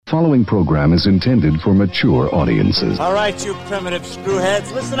following program is intended for mature audiences. All right, you primitive screwheads,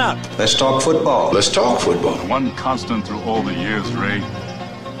 listen up. Let's talk football. Let's talk football. The one constant through all the years, Ray,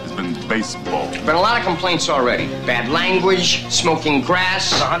 has been baseball. Been a lot of complaints already. Bad language, smoking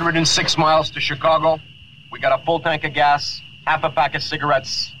grass. 106 miles to Chicago. We got a full tank of gas, half a pack of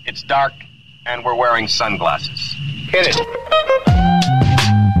cigarettes. It's dark, and we're wearing sunglasses. Hit it.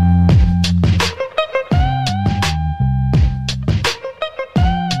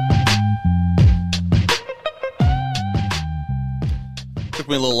 Took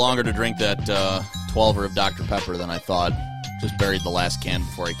me a little longer to drink that 12er of Dr. Pepper than I thought. Just buried the last can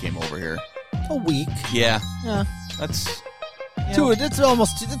before I came over here. A week. Yeah. That's two. It's a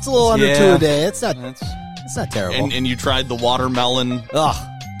little under two a day. It's not terrible. And you tried the watermelon. Ugh,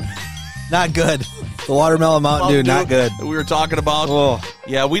 not good. The watermelon Mountain Dew, not good. We were talking about. Oh.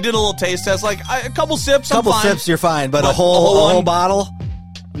 Yeah, we did a little taste test. Like a couple sips, I'm fine. Sips, you're fine. But a whole bottle.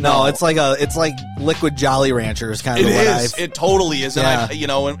 No, it's like liquid Jolly Ranchers kind of. It totally is. Yeah.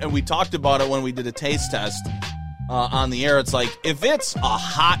 And and we talked about it when we did a taste test on the air. It's like if it's a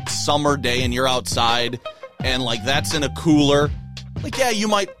hot summer day and you're outside and like that's in a cooler, like yeah, you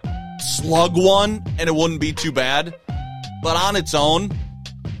might slug one and it wouldn't be too bad. But on its own,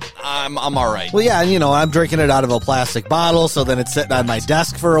 I'm all right. Well, yeah, and I'm drinking it out of a plastic bottle, so then it's sitting on my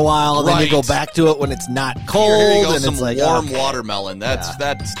desk for a while. And then you go back to it when it's not cold. Here you go, and some it's like warm watermelon. That's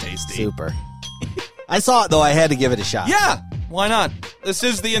tasty. Super. I saw it though. I had to give it a shot. Yeah, why not? This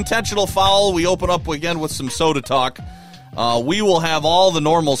is the Intentional Foul. We open up again with some soda talk. We will have all the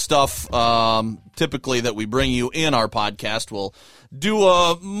normal stuff typically that we bring you in our podcast. We'll do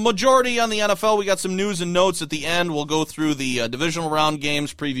a majority on the NFL. We got some news and notes at the end. We'll go through the divisional round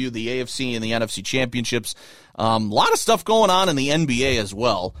games, preview the AFC and the NFC championships. A lot of stuff going on in the NBA as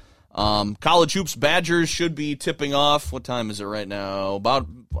well. College hoops Badgers should be tipping off. What time is it right now? About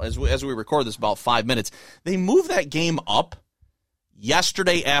as we record this, about 5 minutes. They moved that game up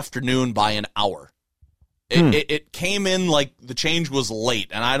yesterday afternoon by an hour. It came in like the change was late,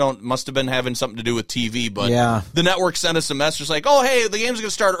 and must have been having something to do with TV, but the network sent us a message like, oh, hey, the game's going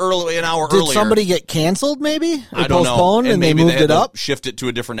to start an hour earlier. Did somebody get canceled maybe? I don't know. And they moved it up? Shift it to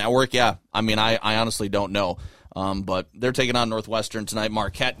a different network, yeah. I mean, I honestly don't know. But they're taking on Northwestern tonight.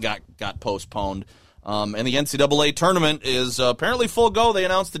 Marquette got postponed. And the NCAA tournament is apparently full go. They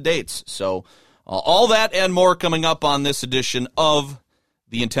announced the dates. So all that and more coming up on this edition of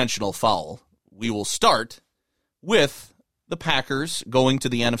The Intentional Foul. We will start with the Packers going to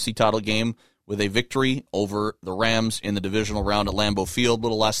the NFC title game with a victory over the Rams in the divisional round at Lambeau Field. A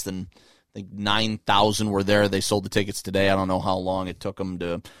little less than, I think, 9,000 were there. They sold the tickets today. I don't know how long it took them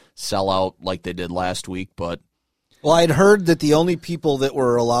to sell out like they did last week, but... Well, I'd heard that the only people that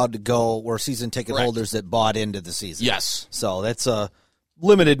were allowed to go were season ticket holders that bought into the season. Yes. So that's a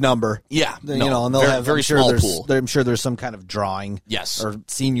limited number. Yeah. And they'll have very small pool. I'm sure there's some kind of drawing. Yes. Or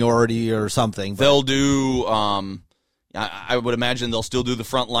seniority or something. They'll do, I would imagine they'll still do the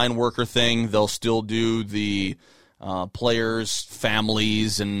frontline worker thing. They'll still do the players,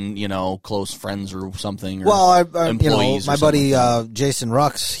 families, and, close friends or something. Or employees my buddy Jason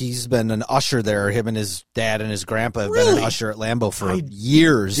Rux, he's been an usher there. Him and his dad and his grandpa have been an usher at Lambeau for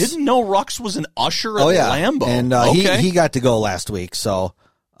years. Didn't know Rux was an usher at Lambeau. And he got to go last week. So,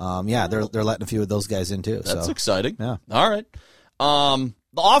 they're letting a few of those guys in too. That's exciting. Yeah. All right. The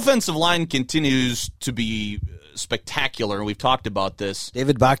offensive line continues to be spectacular, and we've talked about this.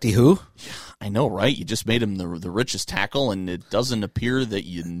 David Bakhti, who? I know, right? You just made him the richest tackle, and it doesn't appear that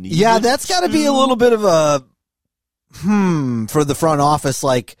you need that's got to be a little bit of a for the front office.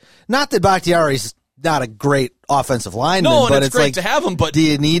 Like, not that Bakhtiari's not a great offensive lineman, no, and but it's great like, to have him, but do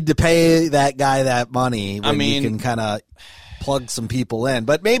you need to pay that guy that money when you can kind of plug some people in?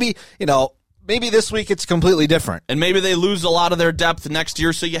 But maybe, maybe this week it's completely different. And maybe they lose a lot of their depth next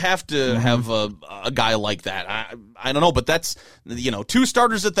year, so you have to have a guy like that. I don't know, but that's, two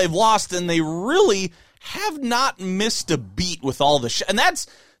starters that they've lost, and they really have not missed a beat with all the and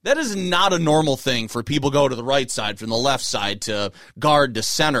that is not a normal thing for people go to the right side, from the left side, to guard to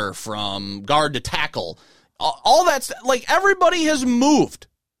center, from guard to tackle. All that's, like, everybody has moved,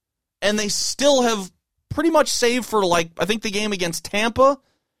 and they still have pretty much, save for, like, I think the game against Tampa,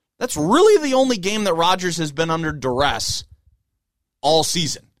 that's really the only game that Rodgers has been under duress all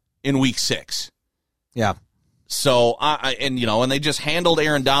season in Week 6. Yeah. So, and they just handled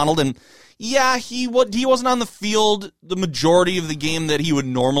Aaron Donald, and yeah, he wasn't on the field the majority of the game that he would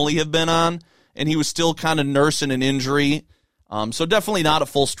normally have been on, and he was still kind of nursing an injury. So definitely not at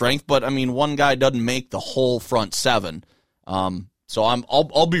full strength, but, one guy doesn't make the whole front seven. So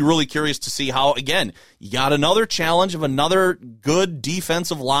I'll be really curious to see how, again, you got another challenge of another good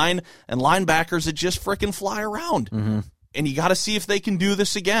defensive line and linebackers that just freaking fly around. Mm-hmm. And you got to see if they can do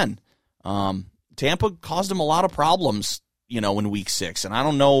this again. Tampa caused them a lot of problems, in week 6. And I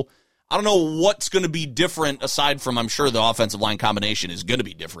don't know what's going to be different aside from, I'm sure the offensive line combination is going to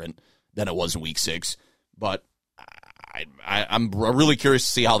be different than it was in week 6. But I'm really curious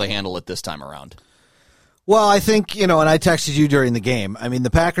to see how they handle it this time around. Well, I think, and I texted you during the game. I mean,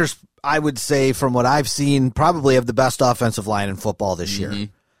 the Packers, I would say, from what I've seen, probably have the best offensive line in football this year.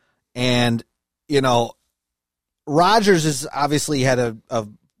 And, Rodgers has obviously had a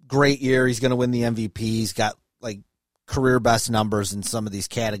great year. He's going to win the MVP. He's got, career best numbers in some of these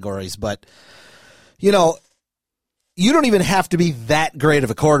categories. But, you don't even have to be that great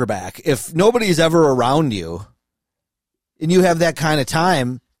of a quarterback. If nobody's ever around you and you have that kind of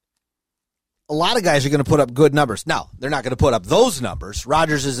time, a lot of guys are going to put up good numbers. Now, they're not going to put up those numbers.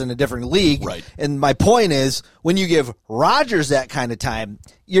 Rodgers is in a different league. Right. And my point is, when you give Rodgers that kind of time,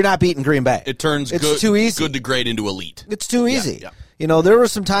 you're not beating Green Bay. It turns too easy. Good to great into elite. It's too easy. Yeah. There were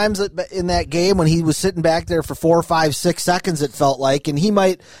some times in that game when he was sitting back there for 4, 5, 6 seconds, it felt like, and he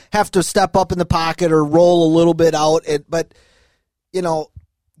might have to step up in the pocket or roll a little bit out. But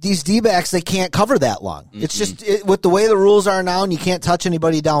these D-backs, they can't cover that long. Mm-hmm. It's just, with the way the rules are now and you can't touch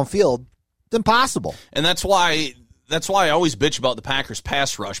anybody downfield, it's impossible. And that's why I always bitch about the Packers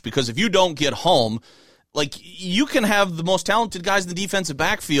pass rush, because if you don't get home, you can have the most talented guys in the defensive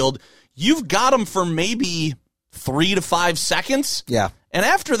backfield. You've got them for maybe 3 to 5 seconds. Yeah. And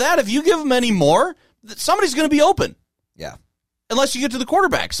after that, if you give them any more, somebody's going to be open. Yeah. Unless you get to the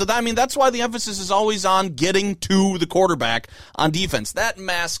quarterback. So, that's why the emphasis is always on getting to the quarterback on defense. That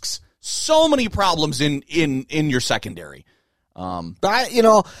masks so many problems in your secondary. But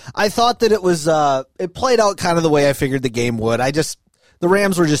I thought that it was it played out kind of the way I figured the game would. The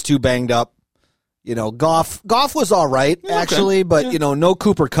Rams were just too banged up. Goff was all right, actually, but no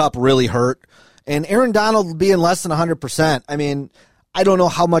Cooper Kupp really hurt. And Aaron Donald being less than 100%. I mean, I don't know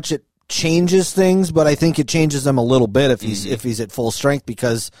how much it changes things, but I think it changes them a little bit if he's at full strength,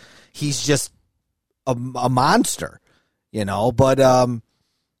 because he's just a monster, But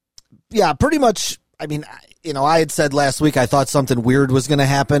yeah, pretty much. I mean, I had said last week I thought something weird was going to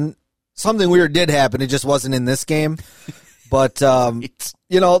happen. Something weird did happen. It just wasn't in this game. But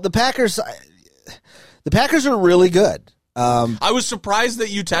the Packers are really good. I was surprised that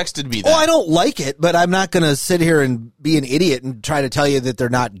you texted me that. Oh, I don't like it, but I'm not going to sit here and be an idiot and try to tell you that they're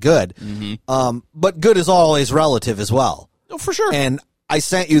not good. Mm-hmm. But good is always relative as well. Oh, for sure. And I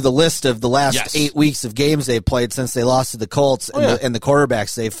sent you the list of the last 8 weeks of games they've played since they lost to the Colts and the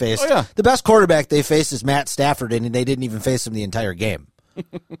quarterbacks they've faced. The best quarterback they faced is Matt Stafford, and they didn't even face him the entire game.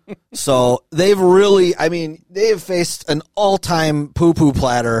 So they've faced an all-time poo-poo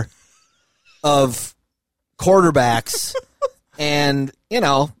platter of quarterbacks, and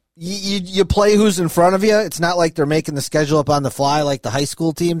you play who's in front of you. It's not like they're making the schedule up on the fly like the high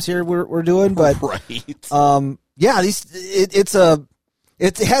school teams here we're doing, but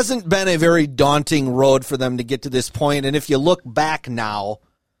it hasn't been a very daunting road for them to get to this point. And if you look back now,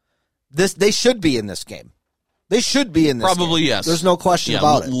 they should be in this game. They should be in this Probably, game. Yes. There's no question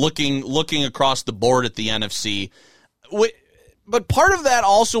about it. Looking across the board at the NFC. But part of that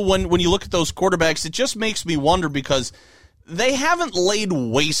also, when you look at those quarterbacks, it just makes me wonder, because they haven't laid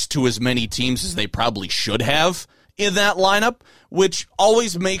waste to as many teams as they probably should have in that lineup, which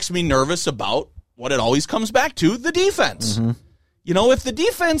always makes me nervous about what it always comes back to, the defense. Mm-hmm. If the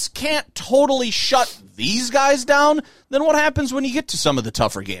defense can't totally shut these guys down, then what happens when you get to some of the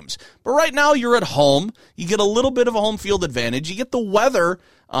tougher games? But right now, you're at home. You get a little bit of a home field advantage. You get the weather,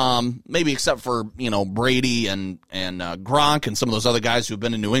 maybe except for, Brady and Gronk and some of those other guys who've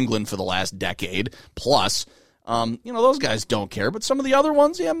been in New England for the last decade plus. Those guys don't care. But some of the other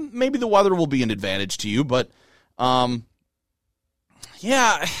ones, maybe the weather will be an advantage to you. But,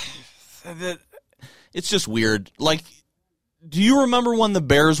 it's just weird. Do you remember when the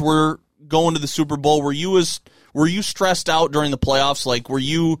Bears were going to the Super Bowl? Were you stressed out during the playoffs? Were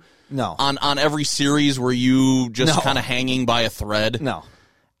you on every series? Were you just kind of hanging by a thread? No.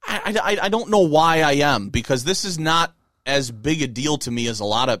 I don't know why I am, because this is not as big a deal to me as a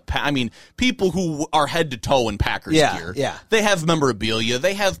lot of people who are head to toe in Packers gear. Yeah. They have memorabilia.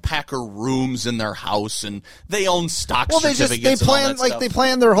 They have Packer rooms in their house, and they own stock certificates. They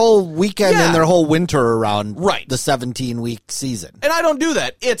plan their whole weekend and their whole winter around the 17-week season. And I don't do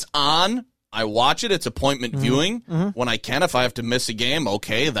that. It's on. I watch it. It's appointment viewing when I can. If I have to miss a game,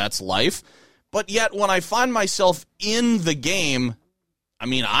 okay, that's life. But yet, when I find myself in the game,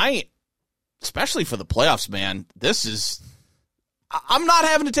 especially for the playoffs, man, this is I'm not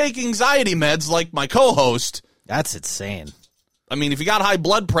having to take anxiety meds like my co-host. That's insane. I mean, if you got high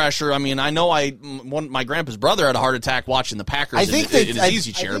blood pressure, I mean, I know my grandpa's brother had a heart attack watching the Packers in his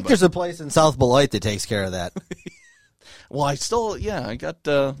easy chair. I think there's a place in South Beloit that takes care of that. Well, I got,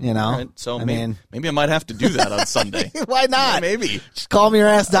 right, so maybe I might have to do that on Sunday. Why not? Yeah, maybe. Just calm your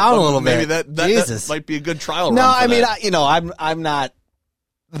ass down a little bit. Maybe that might be a good trial No, run for I mean, that. I'm not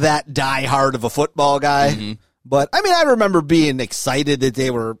that diehard of a football guy, Mm-hmm. but I mean, I remember being excited that they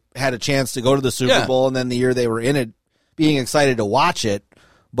had a chance to go to the Super Bowl, and then the year they were in it, being excited to watch it.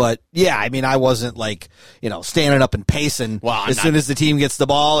 But yeah, I mean, I wasn't like, standing up and pacing soon as the team gets the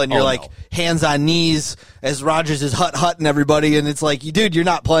ball, and you're hands on knees as Rodgers is hut-hutting everybody, and it's like, dude, you're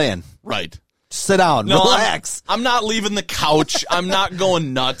not playing. Right. Sit down, relax. I'm not leaving the couch. I'm not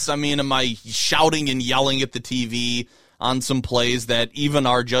going nuts. I mean, am I shouting and yelling at the TV on some plays that even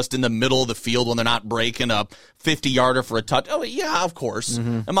are just in the middle of the field when they're not breaking a 50-yarder for a touch? Oh, yeah, of course.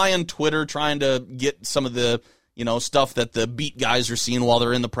 Mm-hmm. Am I on Twitter trying to get some of the stuff that the beat guys are seeing while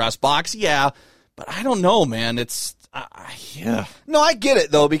they're in the press box? Yeah, but I don't know, man. It's, yeah. No, I get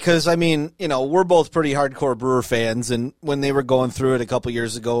it, though, because, I mean, we're both pretty hardcore Brewer fans, and when they were going through it a couple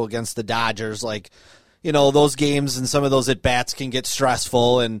years ago against the Dodgers, those games and some of those at-bats can get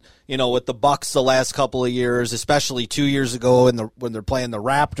stressful, and, with the Bucks the last couple of years, especially 2 years ago when they're playing the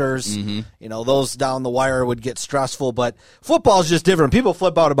Raptors, mm-hmm. Those down the wire would get stressful, but football's just different. People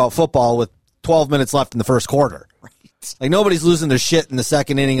flip out about football with 12 minutes left in the first quarter. Right. Like, nobody's losing their shit in the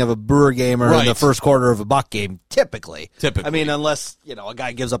second inning of a Brewer game or in the first quarter of a Buck game, typically. I mean, unless, a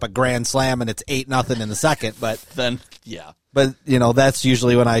guy gives up a grand slam and it's 8-0 in the second, but then, yeah. But, that's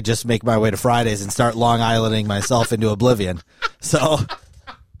usually when I just make my way to Fridays and start Long Islanding myself into oblivion. So...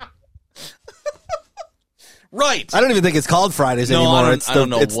 Right. I don't even think it's called Fridays anymore. I don't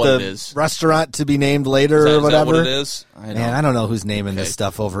know what it is. Restaurant to be named later or whatever. Is that what it is? I don't know who's naming this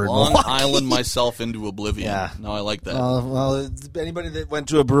stuff over Long in Milwaukee. Island myself into oblivion. Yeah. No, I like that. Well, anybody that went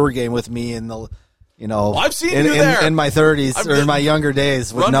to a Brewer game with me in the, I've seen you there in my 30s or in my younger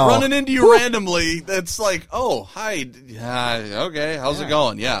days would know. Running into you randomly. That's like, oh, hi. Okay, how's it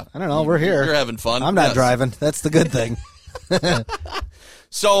going? Yeah. I don't know. We're here. You're having fun. I'm not driving. That's the good thing.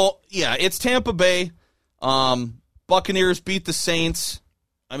 So, yeah, it's Tampa Bay. Buccaneers beat the Saints.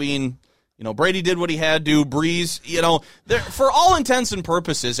 I mean, Brady did what he had to. Breeze, for all intents and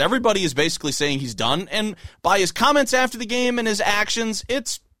purposes, everybody is basically saying he's done. And by his comments after the game and his actions,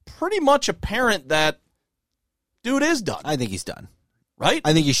 it's pretty much apparent that dude is done. I think he's done. Right?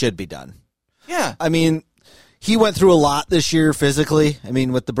 I think he should be done. Yeah. I mean, he went through a lot this year physically. I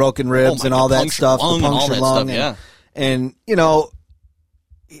mean, with the broken ribs and all that stuff, the punctured lung. And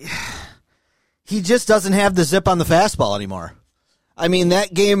he just doesn't have the zip on the fastball anymore. I mean,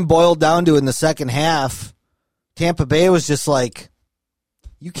 that game boiled down to in the second half, Tampa Bay was just like,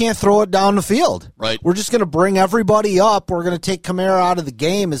 you can't throw it down the field. Right. We're just going to bring everybody up. We're going to take Kamara out of the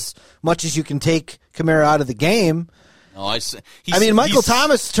game as much as you can take Kamara out of the game. No, Michael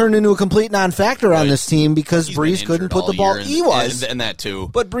Thomas turned into a complete non-factor on this team because Breeze couldn't put the ball. He was, and that too.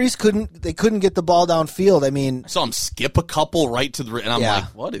 But Breeze couldn't. They couldn't get the ball downfield. I mean, I saw him skip a couple right to the, and I'm like,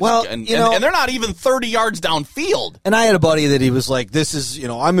 what is? Well, and they're not even 30 yards downfield. And I had a buddy that he was like, "This is,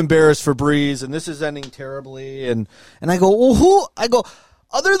 I'm embarrassed for Breeze, and this is ending terribly." And I go, "Well, who?" I go,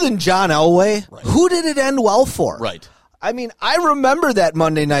 other than John Elway, who did it end well for? Right. I mean, I remember that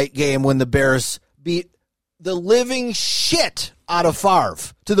Monday night game when the Bears beat the living shit out of Favre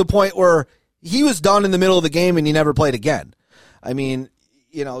to the point where he was done in the middle of the game and he never played again. I mean,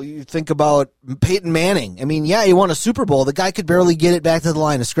 you think about Peyton Manning. I mean, yeah, he won a Super Bowl. The guy could barely get it back to the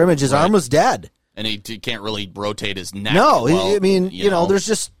line of scrimmage. His arm was dead. And he can't really rotate his neck. No, well, I mean, there's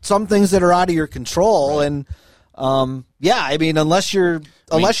just some things that are out of your control. Right. And, I mean, unless you're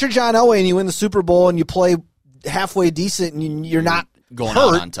John Elway and you win the Super Bowl and you play halfway decent and you're not going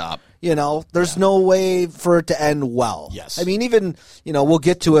hurt, out on top. There's no way for it to end well. Yes. I mean, even, we'll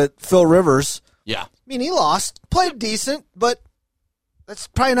get to it, Phil Rivers. Yeah. I mean, he lost, played decent, but that's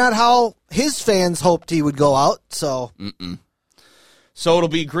probably not how his fans hoped he would go out, so. Mm-mm. So it'll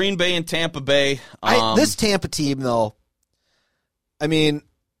be Green Bay and Tampa Bay. This Tampa team, though, I mean,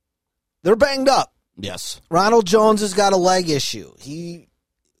 they're banged up. Yes. Ronald Jones has got a leg issue. He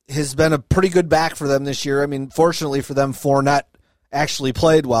has been a pretty good back for them this year. I mean, fortunately for them, Fournette actually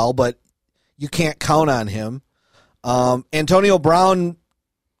played well, but you can't count on him. Antonio Brown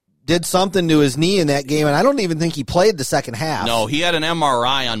did something to his knee in that game, and I don't even think he played the second half. No, he had an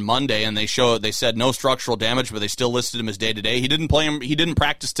MRI on Monday, and they said no structural damage, but they still listed him as day-to-day. He didn't play him. He didn't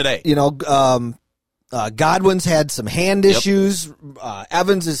practice today. Godwin's had some hand issues.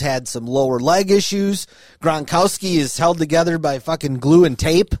 Evans has had some lower leg issues. Gronkowski is held together by fucking glue and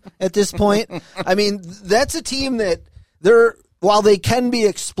tape at this point. I mean, that's a team that while they can be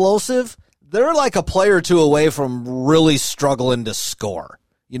explosive, they're like a player or two away from really struggling to score.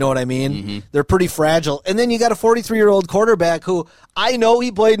 You know what I mean? Mm-hmm. They're pretty fragile. And then you got a 43-year-old quarterback who I know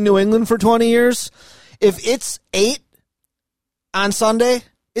he played in New England for 20 years. If it's 8 on Sunday,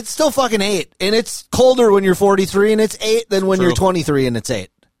 it's still fucking 8. And it's colder when you're 43 and it's 8 than when you're 23 and it's 8.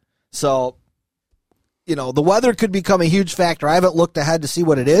 So, the weather could become a huge factor. I haven't looked ahead to see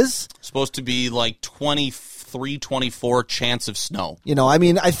what it is. Supposed to be like 23, 24 chance of snow.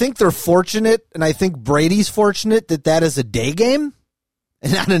 I think they're fortunate, and I think Brady's fortunate that is a day game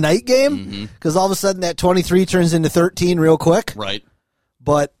and not a night game, because all of a sudden that 23 turns into 13 real quick. Right.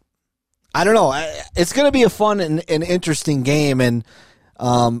 But I don't know. It's going to be a fun and interesting game, and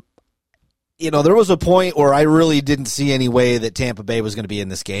there was a point where I really didn't see any way that Tampa Bay was going to be in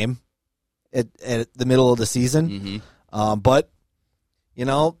this game at the middle of the season. But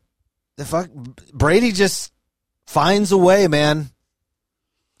Brady just finds a way, man.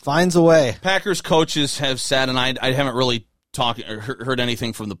 Finds a way. Packers coaches have said, and I haven't really heard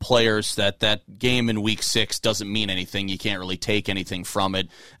anything from the players, that game in Week 6 doesn't mean anything. You can't really take anything from it.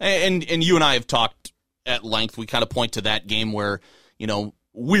 And you and I have talked at length. We kind of point to that game where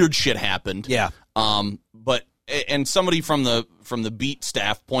weird shit happened. Yeah. But somebody from the beat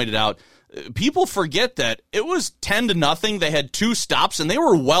staff pointed out, people forget that it was 10-0. They had 2 stops and they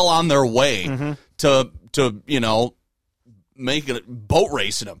were well on their way to making a boat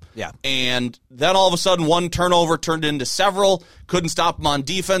racing them. Yeah. And then all of a sudden one turnover turned into several, couldn't stop them on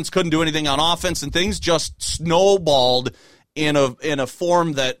defense, couldn't do anything on offense, and things just snowballed in a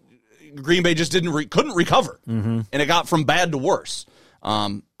form that Green Bay just couldn't recover. And it got from bad to worse.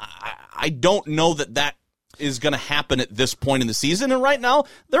 I don't know that is going to happen at this point in the season, and right now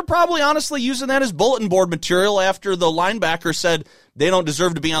they're probably honestly using that as bulletin board material after the linebacker said they don't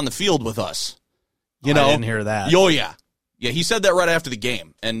deserve to be on the field with us. I didn't hear that. Oh, yeah. Yeah, he said that right after the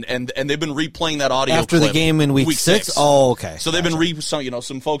game, and they've been replaying that audio after clip the game in week 6. Oh, okay. So they've been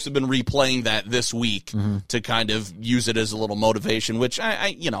some folks have been replaying that this week to kind of use it as a little motivation. Which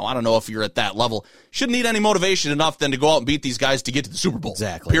I don't know if you're at that level. Shouldn't need any motivation enough then to go out and beat these guys to get to the Super Bowl.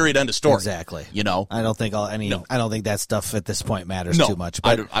 Exactly. Period. End of story. Exactly. I don't think I don't think that stuff at this point matters too much.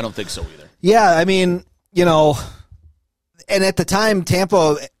 But I don't think so either. Yeah, and at the time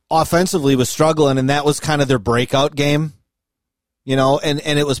Tampa offensively was struggling, and that was kind of their breakout game. And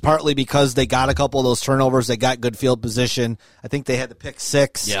it was partly because they got a couple of those turnovers. They got good field position. I think they had the pick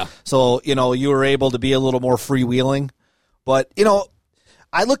 6. Yeah. So, you were able to be a little more freewheeling. But,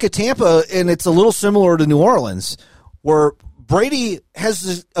 I look at Tampa, and it's a little similar to New Orleans, where Brady has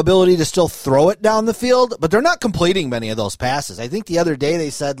the ability to still throw it down the field, but they're not completing many of those passes. I think the other day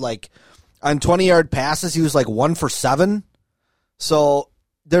they said, on 20-yard passes, he was 1 for 7. So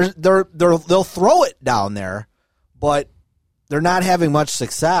they'll throw it down there, but they're not having much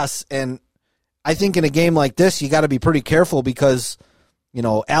success, and I think in a game like this, you got to be pretty careful because,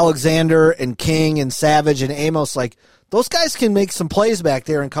 Alexander and King and Savage and Amos, those guys can make some plays back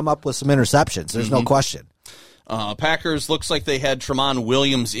there and come up with some interceptions. There's no question. Packers looks like they had Tramon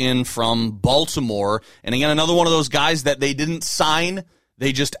Williams in from Baltimore, and again, another one of those guys that they didn't sign,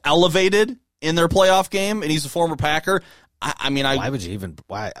 they just elevated in their playoff game, and he's a former Packer. Why would you even?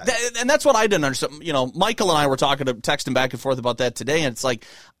 Why? And that's what I didn't understand. Michael and I were texting back and forth about that today, and it's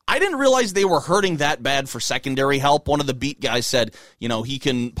I didn't realize they were hurting that bad for secondary help. One of the beat guys said, he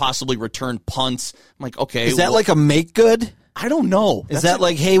can possibly return punts. I'm like, okay. Is that a make good? I don't know. Is that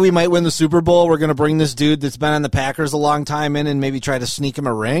hey, we might win the Super Bowl. We're going to bring this dude that's been on the Packers a long time in and maybe try to sneak him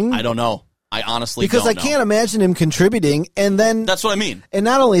a ring? I don't know. I honestly because don't I can't imagine him contributing, and then that's what I mean. And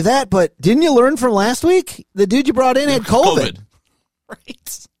not only that, but didn't you learn from last week? The dude you brought in had COVID.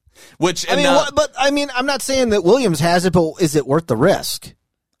 Right. Which I'm not saying that Williams has it, but is it worth the risk?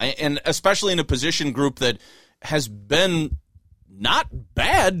 And especially in a position group that has been not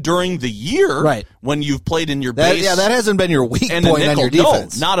bad during the year, right? When you've played in your base, that hasn't been your weak point on your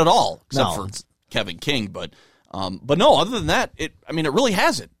defense. No, not at all, except for Kevin King. But no, other than that, it really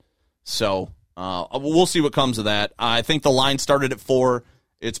hasn't. So we'll see what comes of that. I think the line started at 4.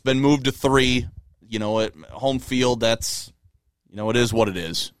 It's been moved to 3. At home field, that's it is what it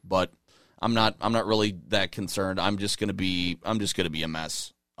is. But I'm not really that concerned. I'm just gonna be a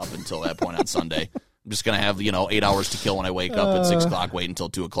mess up until that point on Sunday. I'm just gonna have 8 hours to kill when I wake up at 6 o'clock, wait until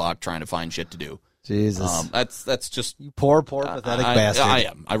 2 o'clock, trying to find shit to do. Jesus, that's just you poor pathetic bastard. I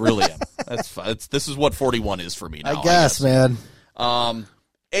am. I really am. That's this is what 41 is for me now. I guess, man.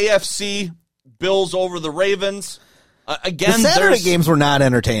 AFC, Bills over the Ravens. Again, the Saturday games were not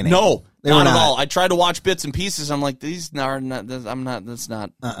entertaining. No, they were not not at all. I tried to watch bits and pieces. I'm like, these are not. I'm not. That's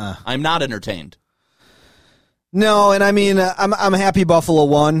not. I'm not entertained. No, and I mean, I'm happy Buffalo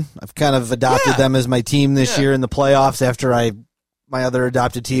won. I've kind of adopted them as my team this year in the playoffs after my other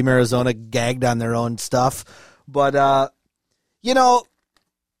adopted team, Arizona, gagged on their own stuff. But, you know,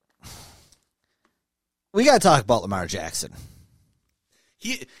 we got to talk about Lamar Jackson.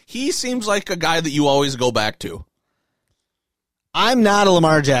 He seems like a guy that you always go back to. I'm not a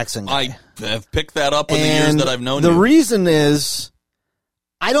Lamar Jackson guy. I have picked that up in the years that I've known you. The reason is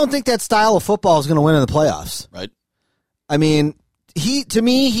I don't think that style of football is going to win in the playoffs. Right. I mean, to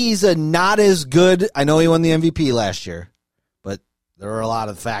me, he's a not as good. I know he won the MVP last year, but there were a lot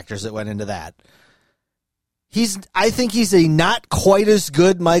of factors that went into that. I think he's a not quite as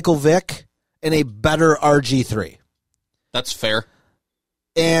good Michael Vick and a better RG3. That's fair.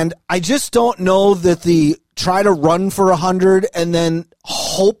 And I just don't know that the try to run for 100 and then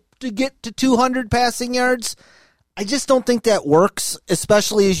hope to get to 200 passing yards, I just don't think that works,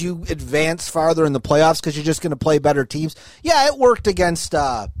 especially as you advance farther in the playoffs because you're just going to play better teams. Yeah, it worked against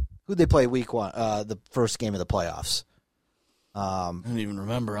who'd they play week one, the first game of the playoffs. I don't even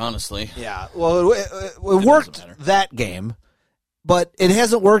remember, honestly. Yeah, well, it worked that game, but it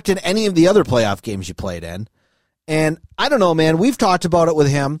hasn't worked in any of the other playoff games you played in. And I don't know, man. We've talked about it with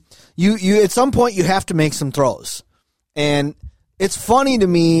him. You at some point you have to make some throws, and it's funny to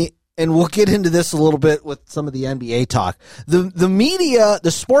me. And we'll get into this a little bit with some of the NBA talk. The media,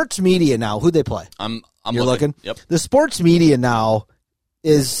 the sports media now, who they play? I'm You're looking. Yep. The sports media now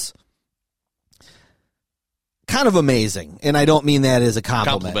is kind of amazing, and I don't mean that as a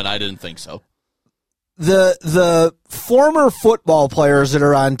compliment. I didn't think so. The former football players that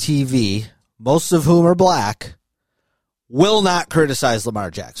are on TV, most of whom are black, will not criticize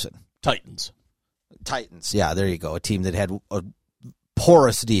Lamar Jackson. Titans, yeah, there you go. A team that had a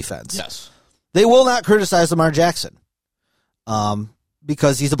porous defense. Yes. They will not criticize Lamar Jackson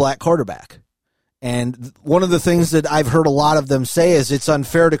because he's a black quarterback. And one of the things that I've heard a lot of them say is it's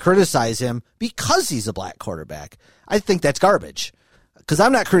unfair to criticize him because he's a black quarterback. I think that's garbage because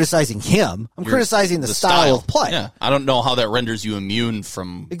I'm not criticizing him. I'm criticizing the style of play. Yeah. I don't know how that renders you immune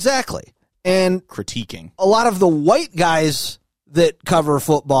from exactly. And critiquing. A lot of the white guys that cover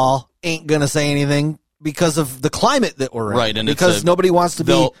football ain't going to say anything because of the climate that we're in. Right, and because nobody wants to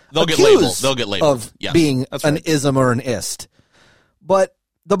be they'll accused get labeled. They'll get labeled of being an ism or an ist. But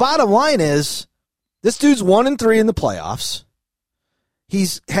the bottom line is this dude's 1-3 in the playoffs.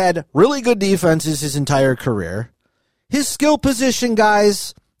 He's had really good defenses his entire career. His skill position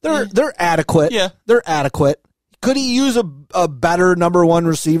guys, they're adequate. Yeah. They're adequate. Could he use a better number one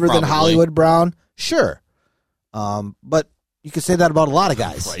receiver than Hollywood Brown? Sure. But you could say that about a lot of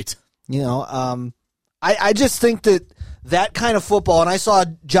guys. Right. You know, I just think that kind of football, and I saw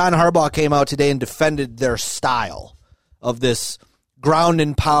John Harbaugh came out today and defended their style of this ground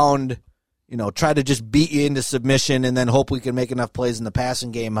and pound, you know, try to just beat you into submission and then hope we can make enough plays in the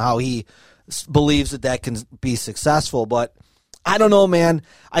passing game, how he believes that can be successful. But I don't know, man.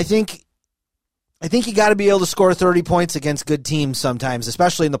 I think you got to be able to score 30 points against good teams sometimes,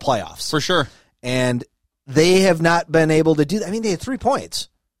 especially in the playoffs. For sure. And they have not been able to do that. I mean, they had 3 points.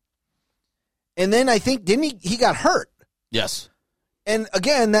 And then I think, he got hurt. Yes. And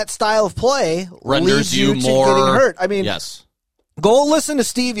again, that style of play renders leads you more to getting hurt. I mean, yes. Go listen to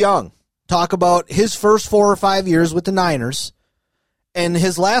Steve Young talk about his first 4 or 5 years with the Niners and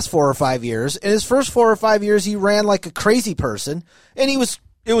his last 4 or 5 years. In his first 4 or 5 years, he ran like a crazy person, and it was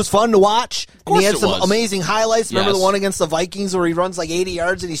fun to watch. Of course, and he had some was. amazing highlights. Remember Yes. the one against the Vikings where he runs like 80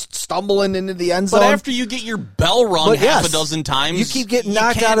 yards and he's stumbling into the end zone? But after you get your bell rung half a dozen times, you keep getting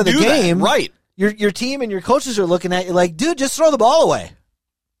knocked can't out of the do game. That. Right. Your team and your coaches are looking at you like, dude, just throw the ball away.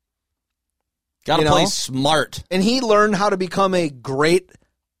 Got to play smart. And he learned how to become a great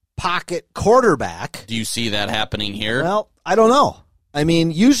pocket quarterback. Do you see that happening here? Well, I don't know. I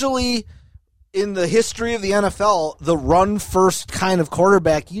mean, usually in the history of the NFL, the run-first kind of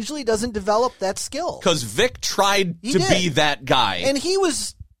quarterback usually doesn't develop that skill. Because Vic tried to be that guy. And he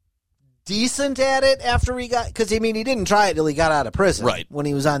was decent at it after he got, because, I mean, he didn't try it till he got out of prison. Right. When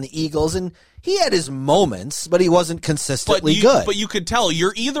he was on the Eagles, and he had his moments, but he wasn't consistently good. But you could tell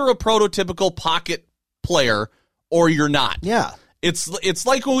you're either a prototypical pocket player or you're not. Yeah. It's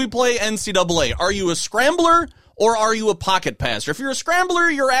like when we play NCAA. Are you a scrambler or are you a pocket passer? If you're a scrambler,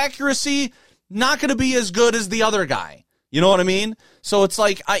 your accuracy not going to be as good as the other guy. You know what I mean? So it's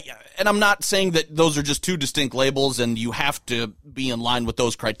like, and I'm not saying that those are just two distinct labels and you have to be in line with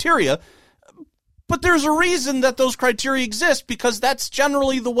those criteria, but there's a reason that those criteria exist because that's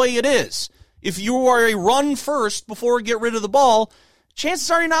generally the way it is. if you are a run first before we get rid of the ball, chances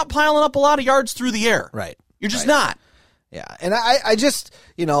are you're not piling up a lot of yards through the air. Right. You're just not. Yeah, and I just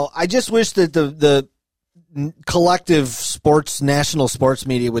wish that the collective national sports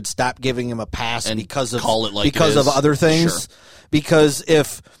media would stop giving him a pass And because of call it like because it of is. other things. Sure. Because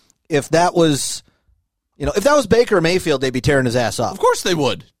if that was Baker Mayfield, they'd be tearing his ass off. Of course they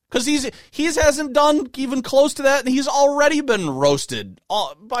would, because he hasn't done even close to that, and he's already been roasted.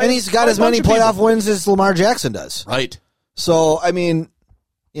 And he's got as many playoff wins as Lamar Jackson does. Right. So I mean,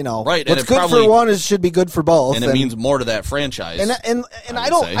 right. And What's good for one should be good for both, and it means more to that franchise. And I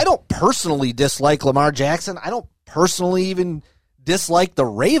don't personally dislike Lamar Jackson. I don't personally even dislike the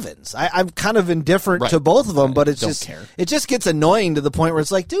Ravens. I'm kind of indifferent to both of them, but it just gets annoying to the point where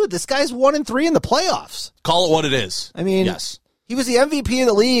it's like, dude, this guy's 1-3 in the playoffs. Call it what it is. I mean, yes, he was the MVP of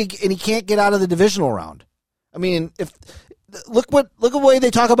the league, and he can't get out of the divisional round. I mean, look at the way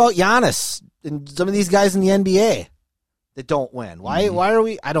they talk about Giannis and some of these guys in the NBA that don't win. Why are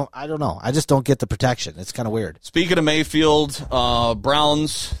we? I don't know. I just don't get the protection. It's kind of weird. Speaking of Mayfield,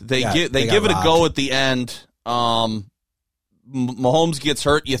 Browns, they give it a go at the end. Mahomes gets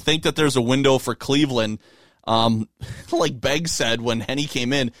hurt. You think that there's a window for Cleveland. Like Begg said when Henny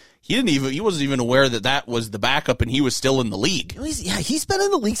came in, he wasn't even aware that was the backup, and he was still in the league. He's been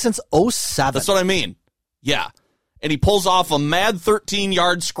in the league since 2007. That's what I mean. Yeah. And he pulls off a mad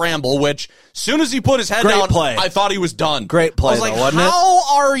 13-yard scramble, which soon as he put his head down, play. I thought he was done. Great play, I was like, wasn't it?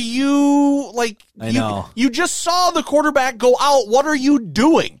 how are you, I know. You just saw the quarterback go out. What are you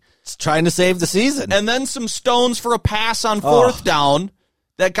doing? It's trying to save the season. And then some stones for a pass on fourth down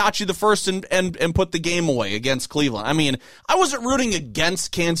that got you the first and put the game away against Cleveland. I mean, I wasn't rooting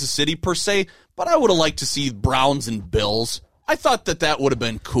against Kansas City per se, but I would have liked to see Browns and Bills. I thought that would have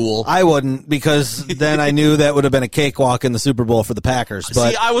been cool. I wouldn't, because then I knew that would have been a cakewalk in the Super Bowl for the Packers.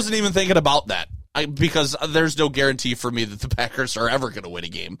 But see, I wasn't even thinking about that. Because there's no guarantee for me that the Packers are ever going to win a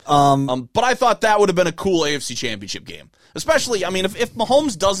game. But I thought that would have been a cool AFC Championship game. Especially, I mean, if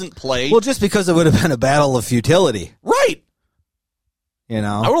Mahomes doesn't play. Well, just because it would have been a battle of futility. Right.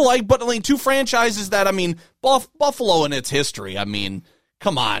 I would have liked, but I mean, two franchises that, I mean, Buffalo in its history, I mean,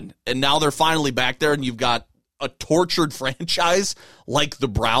 come on. And now they're finally back there, and you've got a tortured franchise like the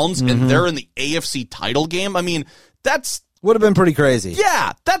Browns, and they're in the AFC title game. I mean, would have been pretty crazy.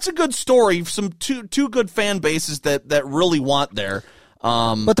 Yeah, that's a good story. Some two good fan bases that really want there.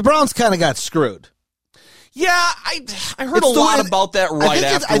 But the Browns kind of got screwed. Yeah, I heard a lot about that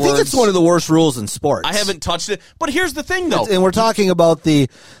afterwards. I think it's one of the worst rules in sports. I haven't touched it. But here's the thing, though. And we're talking about the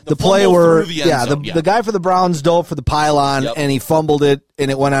play where the guy for the Browns dove for the pylon, and he fumbled it, and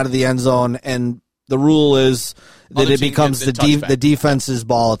it went out of the end zone, and the rule is that it becomes the defense's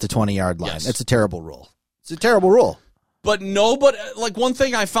ball at the 20-yard line. Yes. It's a terrible rule. It's a terrible rule. But one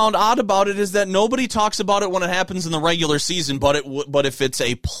thing I found odd about it is that nobody talks about it when it happens in the regular season, but if it's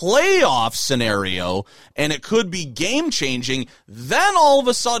a playoff scenario and it could be game-changing, then all of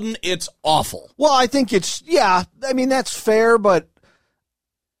a sudden it's awful. Well, I think I mean, that's fair, but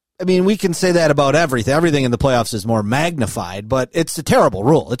I mean, we can say that about everything. Everything in the playoffs is more magnified, but it's a terrible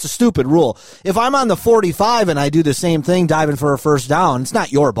rule. It's a stupid rule. If I'm on the 45 and I do the same thing, diving for a first down, it's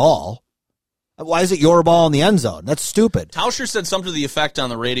not your ball. Why is it your ball in the end zone? That's stupid. Tauscher said something to the effect on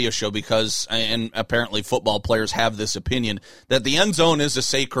the radio show because, and apparently football players have this opinion, that the end zone is a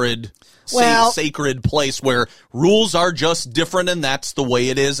sacred place where rules are just different, and that's the way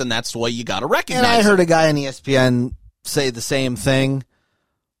it is, and that's the way you got to recognize it. And I heard a guy on ESPN say the same thing,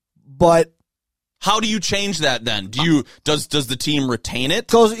 but how do you change that then? Does the team retain it?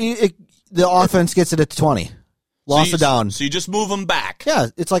 The offense gets it at 20. Loss of down. So you just move them back. Yeah,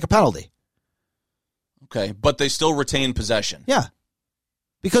 it's like a penalty. Okay, but they still retain possession. Yeah.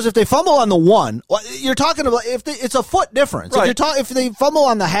 Because if they fumble on the 1, you're talking about it's a foot difference. Right. If they fumble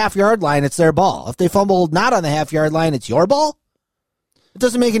on the half-yard line, it's their ball. If they fumble not on the half-yard line, it's your ball? It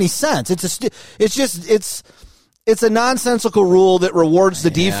doesn't make any sense. It's a nonsensical rule that rewards the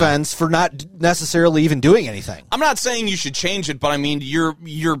defense for not necessarily even doing anything. I'm not saying you should change it, but I mean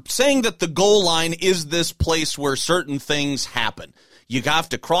you're saying that the goal line is this place where certain things happen. You have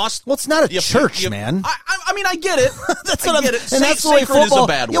to cross. Well, it's not a church, man. I mean, I get it. I get it. And that's the way football is a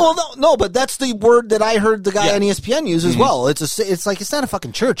bad word. Yeah, well, no, but that's the word that I heard the guy on ESPN use as well. It's like it's not a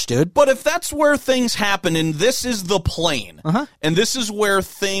fucking church, dude. But if that's where things happen, and this is the plane, and this is where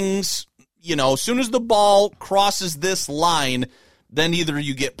things, as soon as the ball crosses this line, then either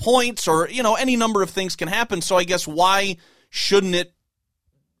you get points or any number of things can happen. So I guess why shouldn't it?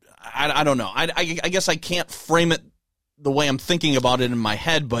 I don't know. I guess I can't frame it the way I'm thinking about it in my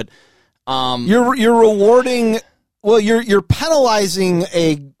head, but you're rewarding. Well, you're penalizing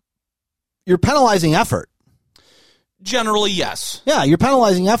you're penalizing effort. Generally, yes. Yeah, you're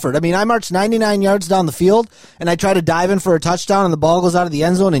penalizing effort. I mean, I march 99 yards down the field, and I try to dive in for a touchdown, and the ball goes out of the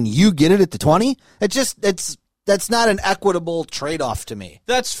end zone, and you get it at the 20. That's not an equitable trade-off to me.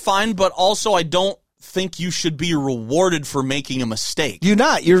 That's fine, but also I don't think you should be rewarded for making a mistake. You're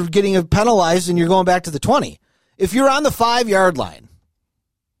not. You're getting penalized, and you're going back to the 20. If you're on the 5-yard line,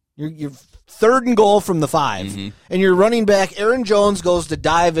 you're 3rd and goal from the 5, and you're running back, Aaron Jones goes to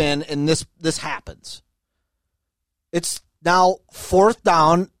dive in, and this happens. It's now 4th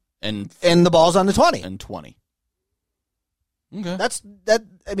down, and the ball's on the 20. And 20. Okay.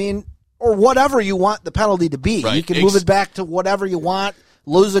 I mean, or whatever you want the penalty to be. Right. You can move it back to whatever you want.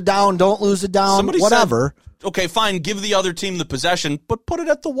 Lose it down, don't lose it down, whatever. Said, okay, fine, give the other team the possession, but put it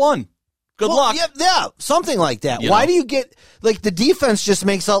at the 1. Good luck. Yeah, something like that. You Why know? do you get, like, the defense just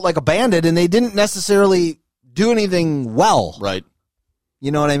makes out like a bandit, and they didn't necessarily do anything well. Right.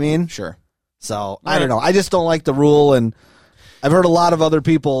 You know what I mean? Sure. So, I don't know. I just don't like the rule, and I've heard a lot of other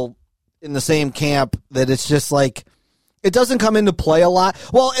people in the same camp that it's just like, it doesn't come into play a lot.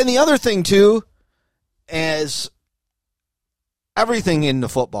 Well, and the other thing, too, is everything in the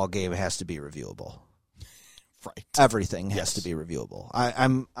football game has to be reviewable. Right. Everything has to be reviewable.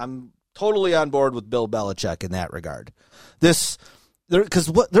 I'm totally on board with Bill Belichick in that regard. Because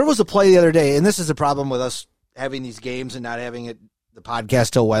there was a play the other day, and this is a problem with us having these games and not having the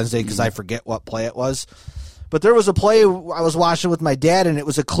podcast till Wednesday because I forget what play it was. But there was a play I was watching with my dad, and it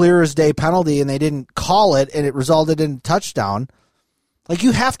was a clear as day penalty, and they didn't call it, and it resulted in a touchdown. Like,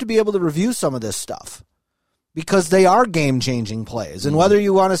 you have to be able to review some of this stuff because they are game-changing plays. And whether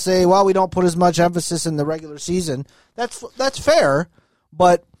you want to say, well, we don't put as much emphasis in the regular season, that's fair,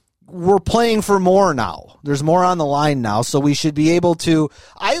 but we're playing for more now. There's more on the line now, so we should be able to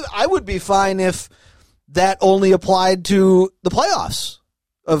 – I would be fine if that only applied to the playoffs.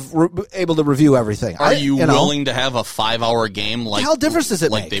 Of able to review everything. Are you willing to have a 5-hour game like? The hell difference does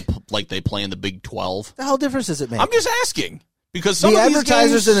it make? make? Like they play in the Big 12. The hell difference does it make? I'm just asking because some the of these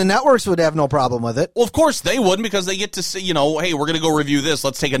advertisers games, and the networks would have no problem with it. Well, of course they wouldn't because they get to say, hey, we're going to go review this.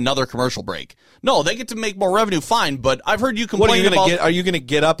 Let's take another commercial break. No, they get to make more revenue. Fine, but I've heard you complain about. Are you going to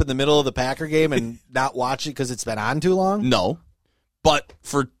get up in the middle of the Packer game and not watch it because it's been on too long? No, but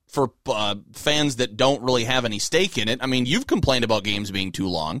for fans that don't really have any stake in it, I mean, you've complained about games being too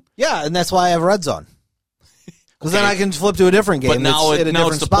long. Yeah, and that's why I have Red Zone. Because then I can flip to a different game. But now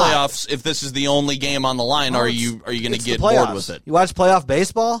it's the spot. playoffs. If this is the only game on the line, are you going to get bored with it? You watch playoff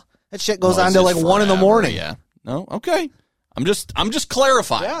baseball? That shit goes on till like 1 a.m. Yeah. No. Okay. I'm just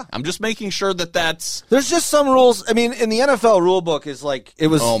clarifying. Yeah. I'm just making sure that's. There's just some rules. I mean, in the NFL rule book is like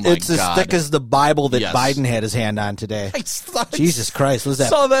it's as thick as the Bible that Biden had his hand on today. Jesus Christ, what was that?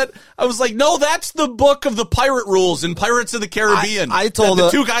 Saw that. I was like, no, that's the book of the pirate rules in Pirates of the Caribbean. I told the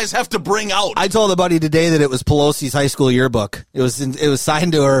two guys have to bring out. I told a buddy today that it was Pelosi's high school yearbook. It was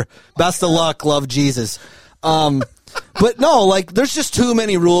signed to her. Best of luck, love Jesus. But no, like, there's just too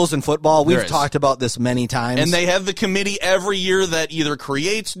many rules in football. We've talked about this many times. And they have the committee every year that either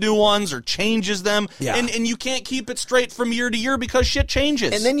creates new ones or changes them. Yeah. And you can't keep it straight from year to year because shit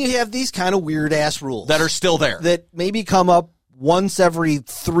changes. And then you have these kind of weird-ass rules. That are still there. That maybe come up once every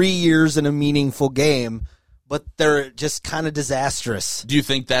 3 years in a meaningful game, but they're just kind of disastrous. Do you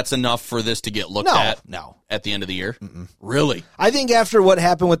think that's enough for this to get looked at? No. At the end of the year? Really? I think after what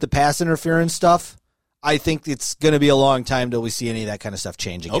happened with the pass interference stuff, I think it's going to be a long time till we see any of that kind of stuff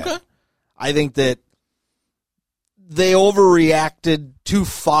change again. Okay. I think that they overreacted too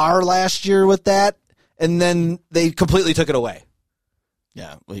far last year with that, and then they completely took it away.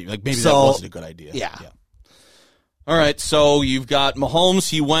 Yeah, like maybe that wasn't a good idea. Yeah. All right, so you've got Mahomes.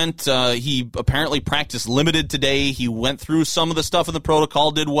 He went. He apparently practiced limited today. He went through some of the stuff in the protocol,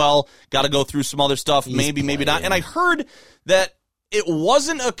 did well. Got to go through some other stuff, maybe not. And I heard that it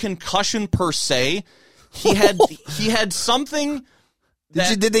wasn't a concussion per se. He had something.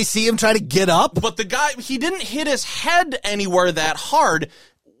 Did they see him try to get up? But the guy, he didn't hit his head anywhere that hard.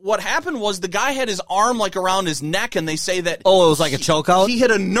 What happened was the guy had his arm like around his neck, and they say that. Oh, it was like a chokeout? He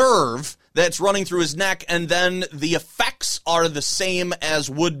hit a nerve that's running through his neck, and then the effects are the same as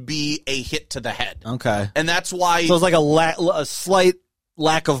would be a hit to the head. Okay. And that's why. So it was like a slight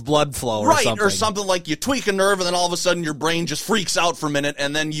lack of blood flow or something. Right, or something like you tweak a nerve and then all of a sudden your brain just freaks out for a minute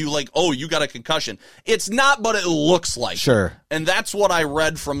and then you you got a concussion. It's not, but it looks like. Sure. And that's what I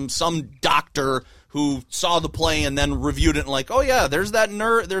read from some doctor who saw the play and then reviewed it and oh yeah, there's that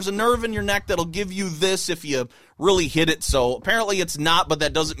nerve, there's a nerve in your neck that'll give you this if you really hit it. So apparently it's not, but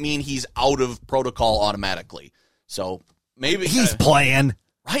that doesn't mean he's out of protocol automatically. So maybe he's playing.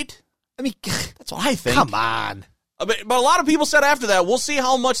 Right? I mean, that's what I think. Come on. But a lot of people said after that, we'll see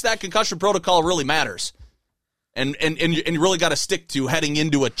how much that concussion protocol really matters. And you really got to stick to heading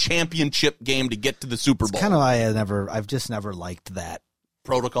into a championship game to get to the Super Bowl. It's kind of why I've just never liked that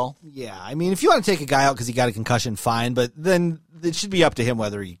protocol. Yeah, I mean, if you want to take a guy out because he got a concussion, fine, but then it should be up to him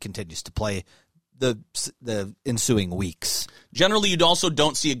whether he continues to play the ensuing weeks. Generally, you also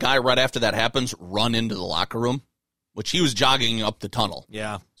don't see a guy right after that happens run into the locker room, which he was jogging up the tunnel.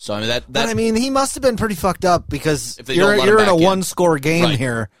 Yeah. So I mean But I mean, he must have been pretty fucked up because If they don't let him you're in a back in. one-score game Right.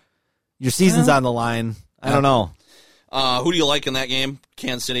 here. Your season's on the line. I don't know. who do you like in that game?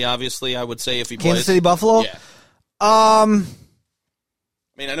 Kansas City, obviously, I would say if he plays. Kansas City, Buffalo? Yeah. I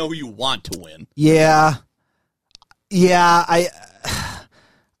mean, I know who you want to win. Yeah.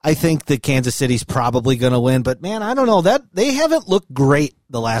 I think that Kansas City's probably going to win, but man, I don't know. That they haven't looked great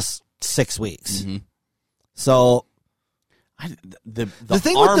the last 6 weeks. Mm-hmm. So The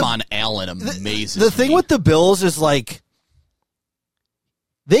thing with arm on Allen amazes the thing me. with the Bills is like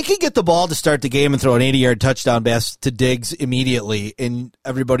they could get the ball to start the game and throw an 80-yard touchdown pass to Diggs immediately, and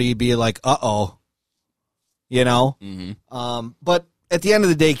everybody would be like, "Uh-oh," you know. Mm-hmm. But at the end of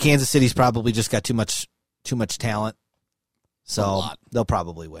the day, Kansas City's probably just got too much talent, so they'll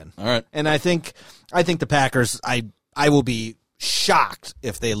probably win. All right, and I think the Packers. I will be shocked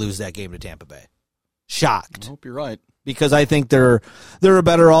if they lose that game to Tampa Bay. Shocked. I hope you're right, because I think they're a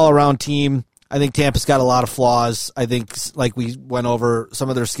better all-around team. I think Tampa's got a lot of flaws. I think, like we went over, some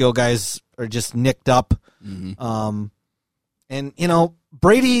of their skill guys are just nicked up. Mm-hmm. And you know,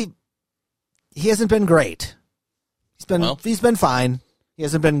 Brady, he hasn't been great. He's been fine. He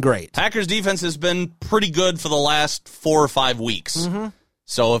hasn't been great. Packers defense has been pretty good for the last 4 or 5 weeks. Mm-hmm.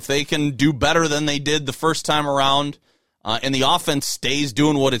 So if they can do better than they did the first time around, and the offense stays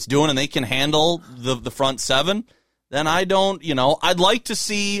doing what it's doing, and they can handle the front seven, then I'd like to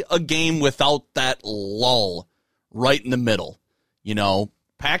see a game without that lull right in the middle. You know,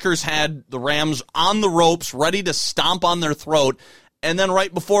 Packers had the Rams on the ropes, ready to stomp on their throat, and then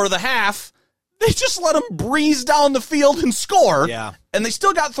right before the half, they just let them breeze down the field and score. Yeah. And they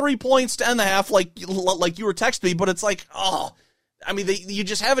still got 3 points to end the half, like you were texting me, but it's like, I mean, you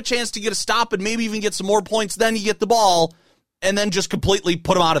just have a chance to get a stop and maybe even get some more points, then you get the ball, and then just completely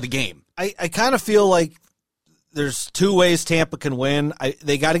put them out of the game. I kind of feel like there's 2 ways Tampa can win.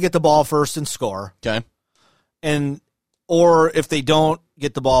 They got to get the ball first and score. Okay. Or if they don't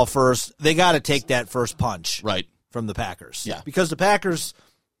get the ball first, they got to take that first punch from the Packers. Yeah. Because the Packers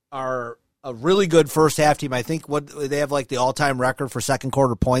are a really good first half team. I think they have like the all-time record for second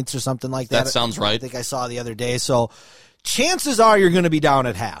quarter points or something like that. That sounds right. I think I saw the other day. So chances are you're going to be down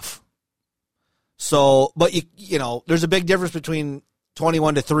at half. So, but you know, there's a big difference between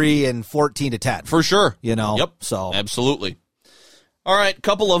 21-3 and 14-10. For sure. You know? Yep. So absolutely. All right,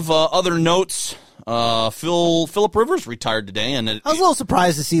 couple of other notes. Phillip Rivers retired today, and I was a little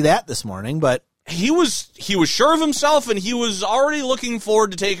surprised to see that this morning, but he was sure of himself, and he was already looking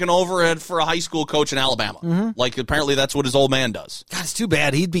forward to taking over for a high school coach in Alabama. Mm-hmm. Like apparently that's what his old man does. God, it's too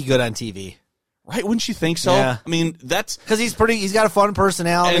bad. He'd be good on TV. Right? Wouldn't you think so? Yeah. I mean, that's because he's got a fun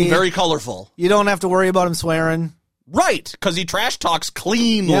personality and very colorful. You don't have to worry about him swearing. Right, because he trash talks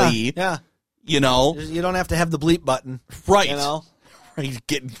cleanly. Yeah. You know, you don't have to have the bleep button. Right. You know,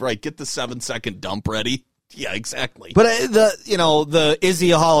 get the 7-second dump ready. Yeah, exactly. But is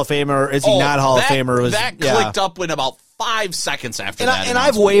he a Hall of Famer? Or is he not Hall of Famer? That clicked up in about 5 seconds after that. And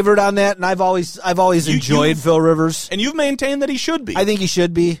I've wavered on that, and I've always enjoyed Phil Rivers, and you've maintained that he should be. I think he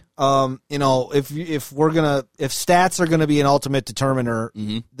should be. If stats are gonna be an ultimate determiner,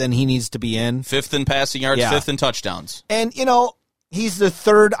 then he needs to be in 5th in passing yards, 5th in touchdowns, and he's the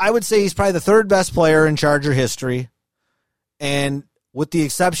third. I would say he's probably the third best player in Charger history, and with the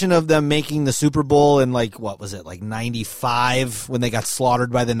exception of them making the Super Bowl in what was it, 95 when they got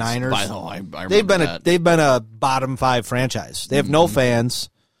slaughtered by the Niners. I remember they've been a bottom 5 franchise. They have no fans.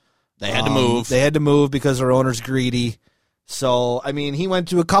 They had to move. They had to move because their owner's greedy. So I mean, he went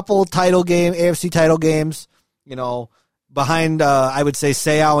to a couple AFC title games. Behind I would say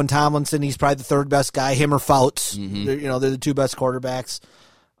Seau and Tomlinson, he's probably the third best guy. Him or Fouts, they're the 2 best quarterbacks.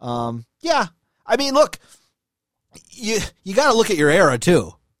 Yeah, I mean, look. You got to look at your era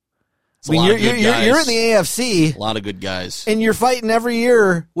too. I mean, you're in the AFC. A lot of good guys, and you're fighting every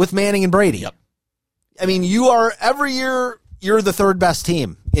year with Manning and Brady. Yep. I mean, you are every year. You're the third best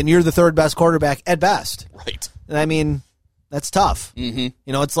team, and you're the third best quarterback at best. Right. And I mean, that's tough. Mm-hmm.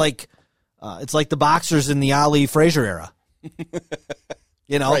 It's like the boxers in the Ali Frazier era.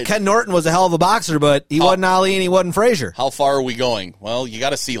 Right. Ken Norton was a hell of a boxer, but he wasn't Ali and he wasn't Frazier. How far are we going? Well, you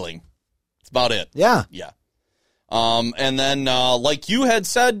got a ceiling. That's about it. Yeah. Yeah. And then, like you had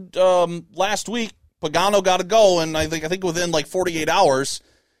said last week, Pagano got to go, and I think within like 48 hours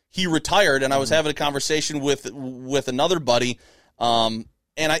he retired. And I was having a conversation with another buddy, and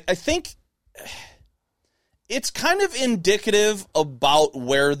I think it's kind of indicative about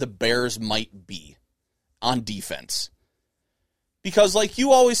where the Bears might be on defense. Because like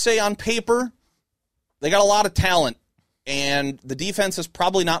you always say, on paper, they got a lot of talent, and the defense has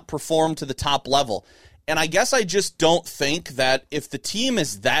probably not performed to the top level. And I guess I just don't think that if the team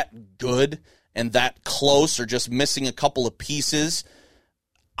is that good and that close or just missing a couple of pieces,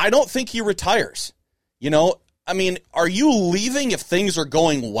 I don't think he retires. You know, I mean, are you leaving if things are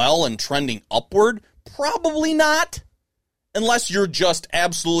going well and trending upward? Probably not, unless you're just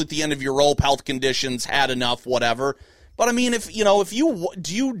absolutely at the end of your rope, health conditions, had enough, whatever. But I mean,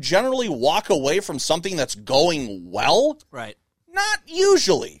 do you generally walk away from something that's going well? Right. Not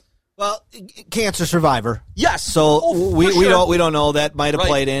usually. Well, cancer survivor. Yes. So we don't know. That might have Right.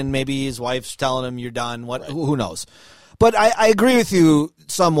 played in. Maybe his wife's telling him you're done. What? Right. Who knows? But I agree with you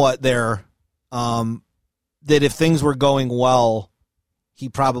somewhat there. That if things were going well, he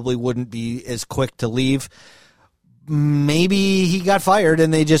probably wouldn't be as quick to leave. Maybe he got fired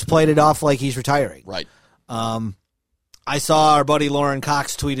and they just played it off like he's retiring. Right. I saw our buddy Lauren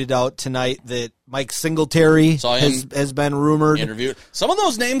Cox tweeted out tonight that Mike Singletary has been rumored. Interviewed. Some of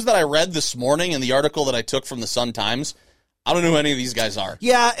those names that I read this morning in the article that I took from the Sun-Times, I don't know who any of these guys are.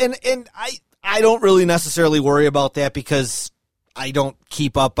 Yeah, and I don't really necessarily worry about that because I don't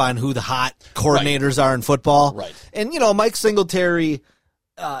keep up on who the hot coordinators are in football. Right. And, Mike Singletary,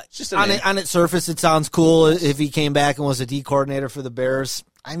 Just on its surface, it sounds cool if he came back and was a D coordinator for the Bears.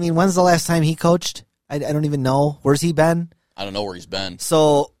 I mean, when's the last time he coached? I don't even know. Where's he been? I don't know where he's been.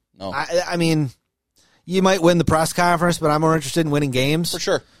 So, no. I mean, you might win the press conference, but I'm more interested in winning games. For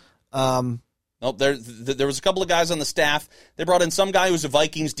sure. Nope. There was a couple of guys on the staff. They brought in some guy who was a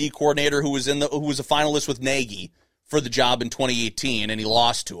Vikings D coordinator who was a finalist with Nagy for the job in 2018, and he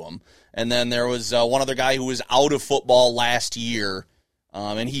lost to him. And then there was one other guy who was out of football last year,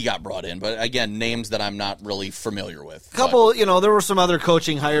 and he got brought in. But again, names that I'm not really familiar with. There were some other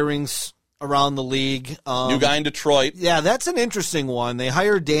coaching hirings around the league. New guy in Detroit. Yeah, that's an interesting one. They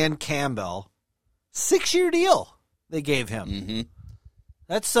hired Dan Campbell. 6-year deal they gave him. Mm-hmm.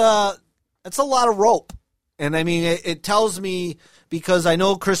 That's a lot of rope. And, I mean, it tells me, because I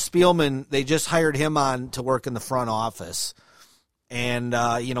know Chris Spielman, they just hired him on to work in the front office. And,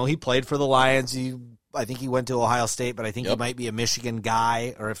 he played for the Lions. I think he went to Ohio State, but I think he might be a Michigan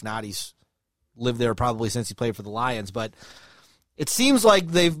guy, or if not, he's lived there probably since he played for the Lions. But it seems like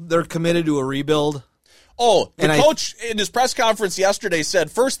they're committed to a rebuild. Oh, the coach in his press conference yesterday said,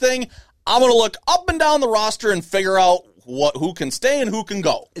 first thing, I'm going to look up and down the roster and figure out who can stay and who can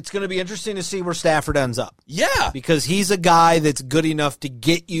go. It's going to be interesting to see where Stafford ends up. Yeah. Because he's a guy that's good enough to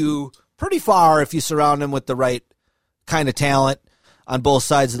get you pretty far if you surround him with the right kind of talent on both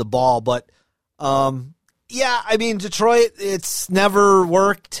sides of the ball. But, Detroit, it's never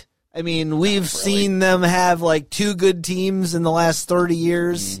worked. I mean, we've seen them have like two good teams in the last 30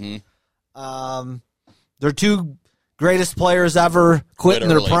 years. Mm-hmm. Their two greatest players ever quit in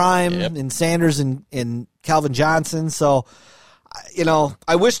their prime, Yep. in Sanders and Calvin Johnson. So,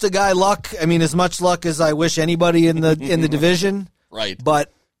 I wish the guy luck. I mean, as much luck as I wish anybody in the division. Right.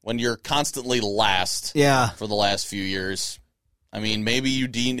 But when you're constantly last for the last few years, I mean, maybe you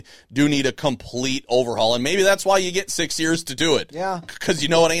do need a complete overhaul, and maybe that's why you get 6 years to do it. Yeah. Because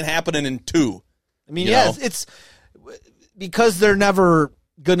it ain't happening in 2. I mean, it's because they're never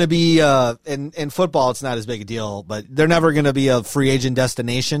going to be, in football, it's not as big a deal, but they're never going to be a free agent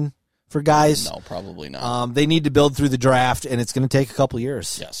destination for guys. No, probably not. They need to build through the draft, and it's going to take a couple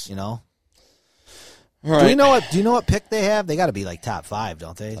years. Yes. All right. Do you know what pick they have? They got to be like top 5,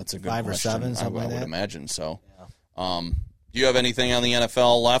 don't they? That's a good 5 question. or 7, something like that. I would imagine so. Yeah. Do you have anything on the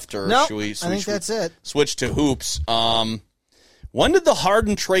NFL left, or no, should we? I think that's it. Switch to hoops. When did the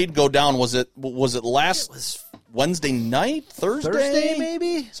Harden trade go down? Was it last Wednesday night, Thursday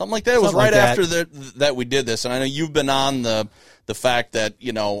maybe, something like that? It was right after that we did this, and I know you've been on the fact that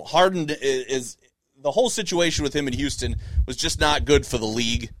Harden is the whole situation with him in Houston was just not good for the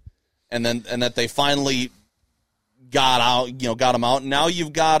league, and that they finally got him out. And now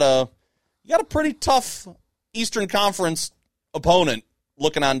you've got a pretty tough Eastern Conference opponent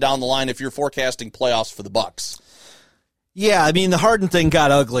looking on down the line if you're forecasting playoffs for the Bucks. Yeah, I mean, the Harden thing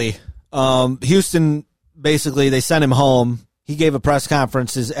got ugly. Houston, basically, they sent him home. He gave a press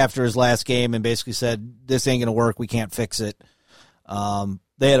conference after his last game and basically said, this ain't going to work. We can't fix it.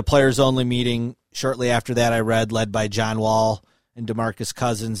 They had a players-only meeting shortly after that, I read, led by John Wall and DeMarcus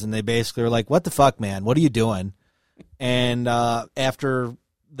Cousins, and they basically were like, what the fuck, man? What are you doing? And after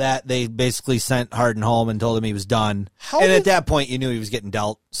that they basically sent Harden home and told him he was done. At that point, you knew he was getting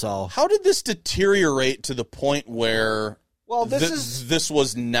dealt. So how did this deteriorate to the point where this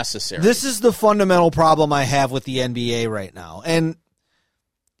was necessary? This is the fundamental problem I have with the NBA right now. And,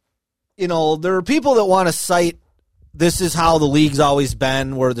 there are people that want to cite this is how the league's always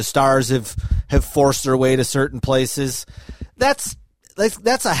been, where the stars have forced their way to certain places. That's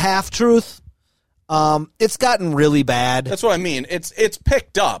a half-truth. It's gotten really bad. That's what I mean. It's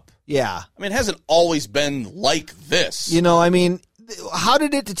picked up. Yeah. I mean, it hasn't always been like this. How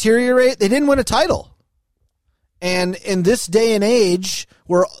did it deteriorate? They didn't win a title. And in this day and age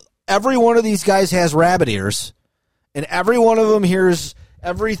where every one of these guys has rabbit ears and every one of them hears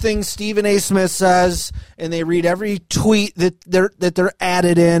everything Stephen A. Smith says and they read every tweet that they're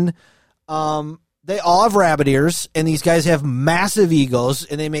added in, they all have rabbit ears, and these guys have massive egos,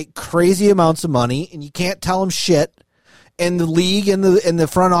 and they make crazy amounts of money, and you can't tell them shit. And the league and the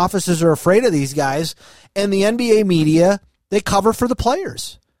front offices are afraid of these guys. And the NBA media, they cover for the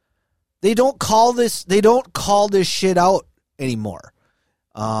players. They don't call this shit out anymore.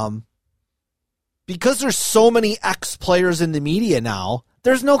 Because there's so many ex-players in the media now,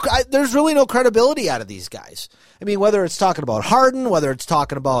 there's really no credibility out of these guys. I mean, whether it's talking about Harden, whether it's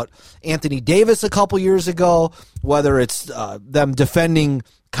talking about Anthony Davis a couple years ago, whether it's them defending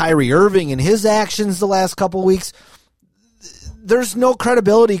Kyrie Irving and his actions the last couple weeks, there's no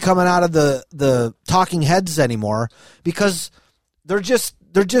credibility coming out of the talking heads anymore because they're just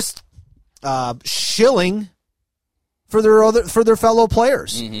shilling for their fellow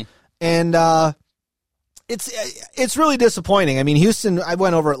players. Mm-hmm. And it's really disappointing. I mean, Houston, I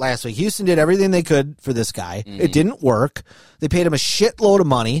went over it last week. Houston did everything they could for this guy. Mm-hmm. It didn't work. They paid him a shitload of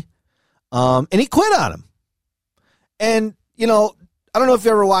money, and he quit on him. And, I don't know if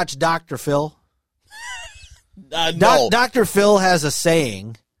you ever watched Dr. Phil. No. Dr. Phil has a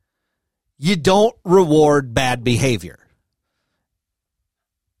saying, you don't reward bad behavior.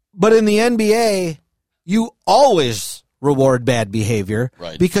 But in the NBA, you always reward bad behavior.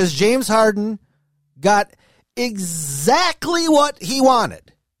 Right. Because James Harden got exactly what he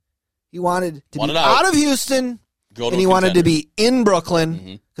wanted. He wanted to be out of Houston, and he wanted to be in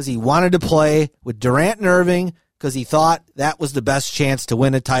Brooklyn because he wanted to play with Durant and Irving because he thought that was the best chance to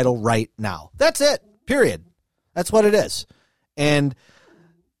win a title right now. That's it, period. That's what it is. And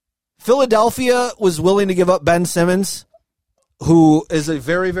Philadelphia was willing to give up Ben Simmons, who is a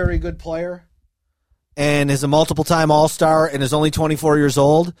very, very good player and is a multiple-time All-Star and is only 24 years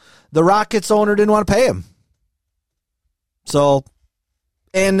old. The Rockets owner didn't want to pay him. So,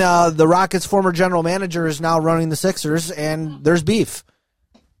 and the Rockets' former general manager is now running the Sixers, and there's beef.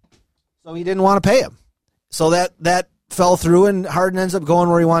 So he didn't want to pay him. So that fell through, and Harden ends up going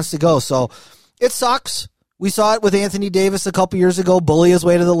where he wants to go. So it sucks. We saw it with Anthony Davis a couple years ago, bully his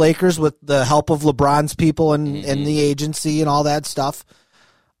way to the Lakers with the help of LeBron's people and the agency and all that stuff.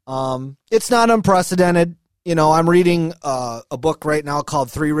 It's not unprecedented. I'm reading a book right now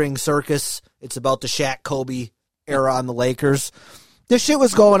called Three Ring Circus. It's about the Shaq Kobe era on the Lakers. This shit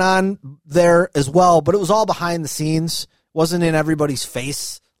was going on there as well, but it was all behind the scenes. It wasn't in everybody's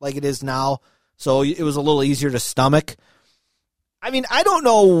face like it is now. So it was a little easier to stomach. I mean, I don't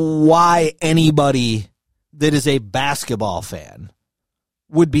know why anybody that is a basketball fan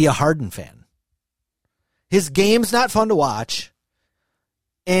would be a Harden fan. His game's not fun to watch,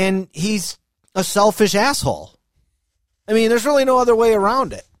 and he's a selfish asshole. I mean, there's really no other way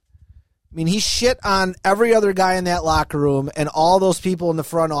around it. I mean, he shit on every other guy in that locker room and all those people in the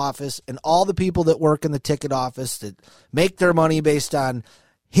front office and all the people that work in the ticket office that make their money based on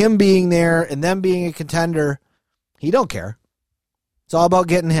him being there and them being a contender. He don't care. It's all about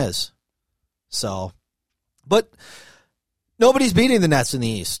getting his. So, but nobody's beating the Nets in the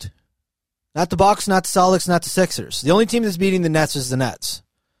East. Not the Bucks, not the Celtics, not the Sixers. The only team that's beating the Nets is the Nets.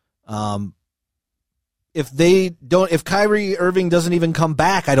 If Kyrie Irving doesn't even come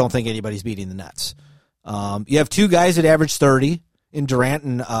back, I don't think anybody's beating the Nets. You have two guys that average 30 in Durant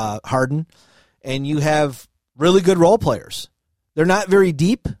and Harden, and you have really good role players. They're not very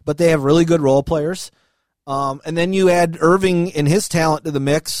deep, but they have really good role players. And then you add Irving and his talent to the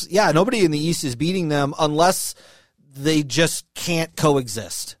mix. Yeah, nobody in the East is beating them unless they just can't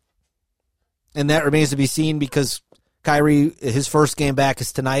coexist. And that remains to be seen because Kyrie, his first game back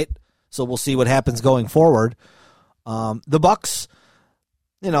is tonight. So we'll see what happens going forward. The Bucks,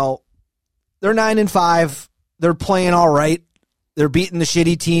 they're 9-5. They're playing all right. They're beating the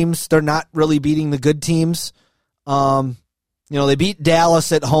shitty teams. They're not really beating the good teams. They beat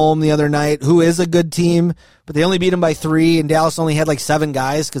Dallas at home the other night, who is a good team, but they only beat them by 3, and Dallas only had like 7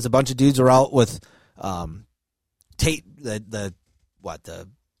 guys because a bunch of dudes were out with Tate, the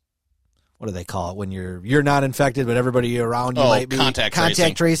what do they call it when you're not infected, but everybody around you might be contact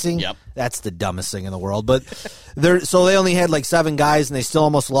tracing. Yep. That's the dumbest thing in the world. But so they only had like 7 guys, and they still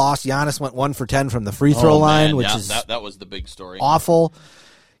almost lost. Giannis went 1 for 10 from the free throw line, which is that was the big story. Awful.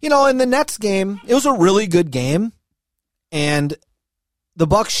 In the Nets game, it was a really good game, and the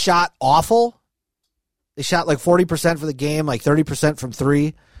Bucks shot awful. They shot like 40% for the game, like 30% from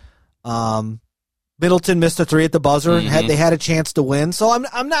 3. Middleton missed a 3 at the buzzer, and they had a chance to win. So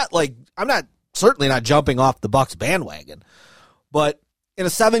I'm certainly not jumping off the Bucks bandwagon. But in a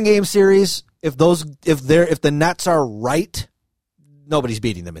 7-game series, if the Nets are right, nobody's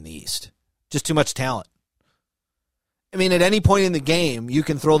beating them in the East. Just too much talent. I mean, at any point in the game, you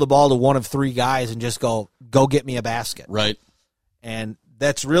can throw the ball to one of 3 guys and just go get me a basket. Right. And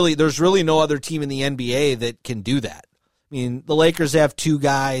there's really no other team in the NBA that can do that. I mean, the Lakers have 2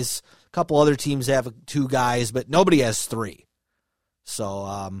 guys. A couple other teams have 2 guys, but nobody has 3.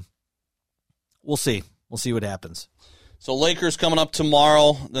 So we'll see. We'll see what happens. So Lakers coming up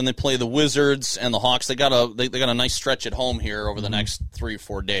tomorrow. Then they play the Wizards and the Hawks. They got a nice stretch at home here over the next 3 or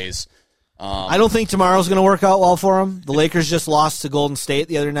 4 days. I don't think tomorrow's going to work out well for them. The Lakers just lost to Golden State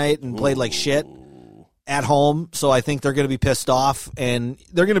the other night and played like shit at home. So I think they're going to be pissed off, and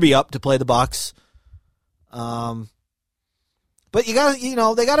they're going to be up to play the Bucks. But they got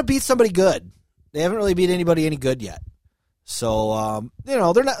to beat somebody good. They haven't really beat anybody any good yet. So they're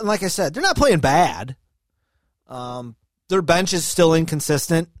not, like I said, they're not playing bad. Their bench is still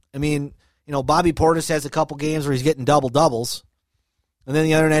inconsistent. I mean, Bobby Portis has a couple games where he's getting double-doubles. And then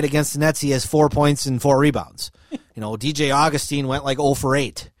the other night against the Nets, he has 4 points and 4 rebounds. DJ Augustine went like 0 for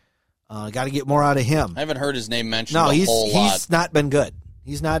 8. Got to get more out of him. I haven't heard his name mentioned a whole lot. He's not been good.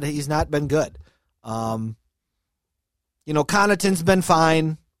 He's not been good. Connaughton's been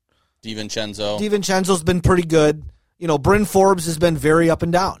fine. DiVincenzo's been pretty good. Bryn Forbes has been very up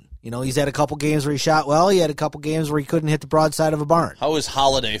and down. He's had a couple games where he shot well. He had a couple games where he couldn't hit the broadside of a barn. How does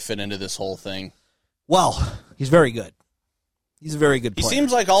Holiday fit into this whole thing? Well, he's very good. He's a very good player. He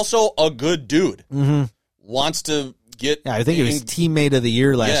seems like also a good dude. Mm-hmm. Wants to get... Yeah, I think he was teammate of the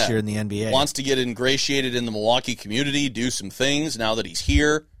year last year in the NBA. Wants to get ingratiated in the Milwaukee community, do some things now that he's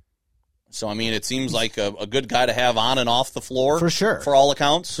here. So, I mean, it seems like a good guy to have on and off the floor. For sure. For all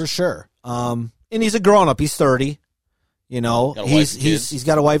accounts. For sure. And he's a grown-up. He's 30. He's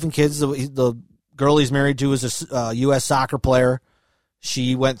got a wife and kids. The girl he's married to is a U.S. soccer player.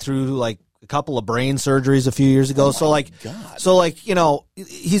 She went through, like, a couple of brain surgeries a few years ago.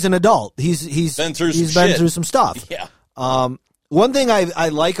 He's an adult. He's been through some stuff. Yeah. One thing I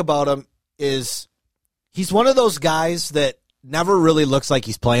like about him is he's one of those guys that never really looks like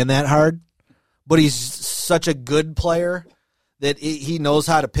he's playing that hard, but he's such a good player that he knows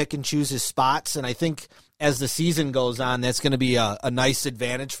how to pick and choose his spots. And I think as the season goes on, that's going to be a nice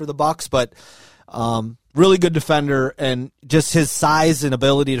advantage for the Bucks. But really good defender, and just his size and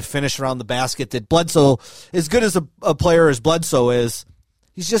ability to finish around the basket. That Bledsoe, as good as a player as Bledsoe is,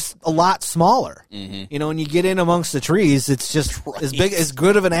 he's just a lot smaller. Mm-hmm. When you get in amongst the trees, it's just as big, as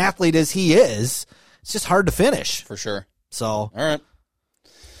good of an athlete as he is. It's just hard to finish for sure. So, all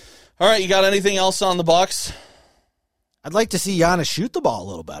right. You got anything else on the Bucks? I'd like to see Giannis shoot the ball a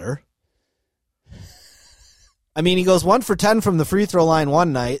little better. I mean, he goes 1 for 10 from the free throw line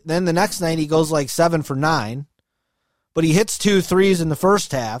one night. Then the next night he goes like 7 for 9. But he hits 2 threes in the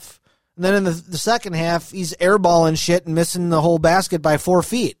first half. And then in the second half, he's airballing shit and missing the whole basket by 4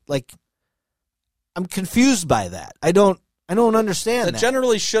 feet. Like, I'm confused by that. I don't understand that.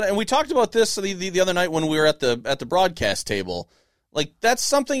 Generally should, and we talked about this the other night when we were at the broadcast table. Like, that's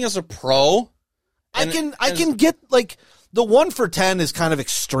something as a pro. I can get, like, the 1 for 10 is kind of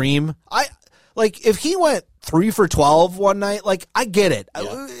extreme. Like, if he went 3 for 12 one night, like, I get it.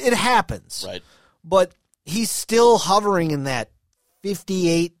 Yeah. It happens. Right. But he's still hovering in that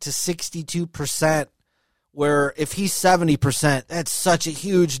 58 to 62%, where if he's 70%, that's such a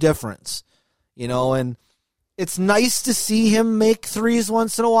huge difference. And it's nice to see him make threes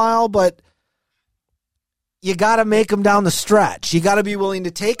once in a while, but you got to make them down the stretch. You got to be willing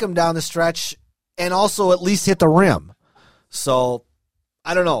to take them down the stretch and also at least hit the rim. So,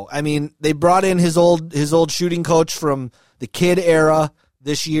 I don't know. I mean, they brought in his old shooting coach from the Kid era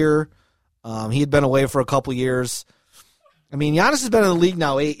this year. He had been away for a couple years. I mean, Giannis has been in the league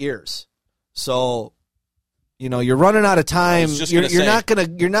now 8 years. So, you're running out of time.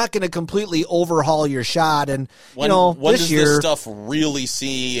 You're not gonna completely overhaul your shot. And when this does year, this stuff really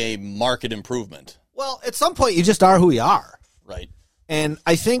see a market improvement? Well, at some point, you just are who you are, right? And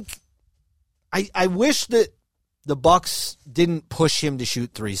I think I wish that the Bucks didn't push him to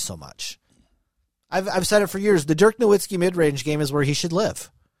shoot threes so much. I've said it for years. The Dirk Nowitzki mid-range game is where he should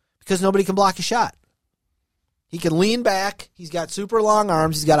live, because nobody can block a shot. He can lean back. He's got super long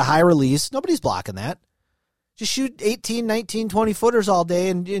arms. He's got a high release. Nobody's blocking that. Just shoot 18, 19, 20-footers all day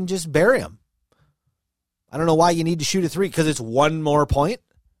and just bury them. I don't know why you need to shoot a three, because it's one more point.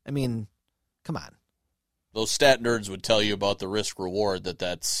 I mean, come on. Those stat nerds would tell you about the risk reward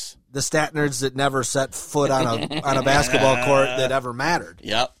that's the stat nerds that never set foot on a basketball court that ever mattered.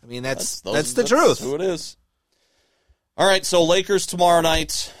 Yep. I mean, that's the truth. That's who it is. All right, so Lakers tomorrow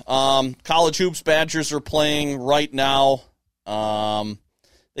night. College hoops, Badgers are playing right now.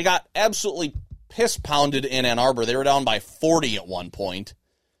 They got absolutely piss-pounded in Ann Arbor. They were down by 40 at one point.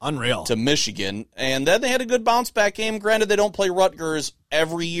 Unreal. To Michigan. And then they had a good bounce-back game. Granted, they don't play Rutgers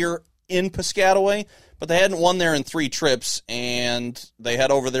every year in Piscataway, but they hadn't won there in 3 trips, and they head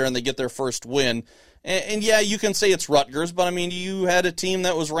over there and they get their first win. And yeah, you can say it's Rutgers, but, I mean, you had a team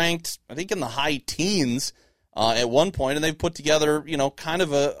that was ranked, I think, in the high teens at one point, and they've put together, kind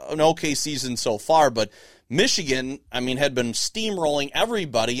of an okay season so far. But Michigan, I mean, had been steamrolling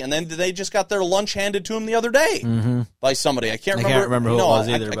everybody, and then they just got their lunch handed to them the other day by somebody. I can't remember who it was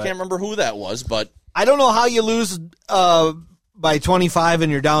either. I can't remember who that was, but I don't know how you lose by 25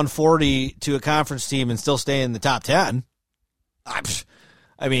 and you're down 40 to a conference team and still stay in the top 10. I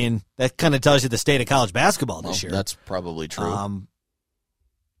mean, that kind of tells you the state of college basketball this year. That's probably true.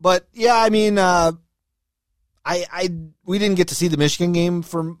 But yeah, I mean, we didn't get to see the Michigan game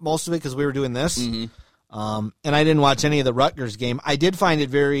for most of it because we were doing this. And I didn't watch any of the Rutgers game. I did find it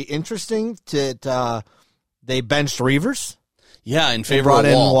very interesting that they benched Reavers. Yeah, in favor brought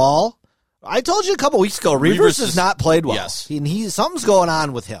of Wall. I told you a couple weeks ago, Reavers has not played well. Yes. Something's going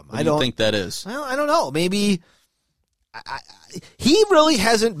on with him. What do you think that is? Well, I don't know. Maybe he really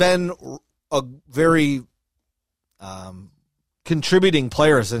hasn't been a very contributing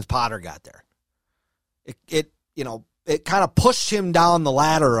player since Potter got there. It kind of pushed him down the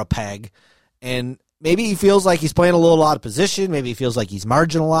ladder a peg, and maybe he feels like he's playing a little out of position. Maybe he feels like he's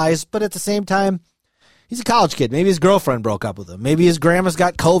marginalized, but at the same time, he's a college kid. Maybe his girlfriend broke up with him. Maybe his grandma's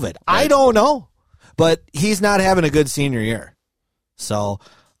got COVID. Right. I don't know, but he's not having a good senior year. So,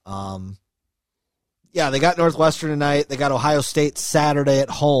 yeah, they got Northwestern tonight. They got Ohio State Saturday at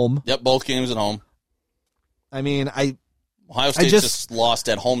home. Yep, both games at home. I mean, Ohio State just lost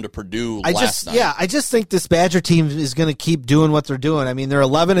at home to Purdue last night. Yeah, I just think this Badger team is going to keep doing what they're doing. I mean, they're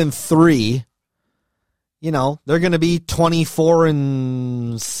 11-3. They're going to be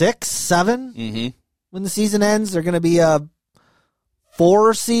 24-6, 7 when the season ends. They're going to be a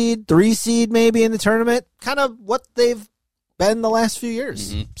 4 seed, 3 seed maybe in the tournament. Kind of what they've been the last few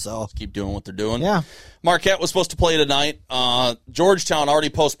years. So just keep doing what they're doing. Yeah. Marquette was supposed to play tonight. Georgetown already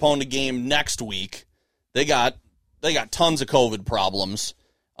postponed a game next week. They got tons of COVID problems.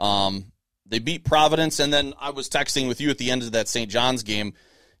 They beat Providence, and then I was texting with you at the end of that St. John's game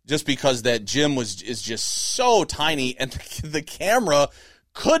just because that gym is just so tiny, and the camera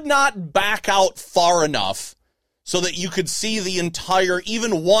could not back out far enough so that you could see the entire,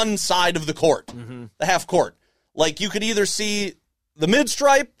 even one side of the court, the half court. Like, you could either see the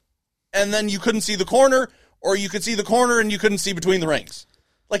mid-stripe, and then you couldn't see the corner, or you could see the corner and you couldn't see between the rings.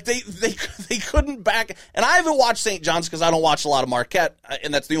 Like, they couldn't back. And I haven't watched St. John's because I don't watch a lot of Marquette,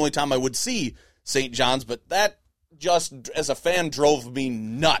 and that's the only time I would see St. John's. But that just, as a fan, drove me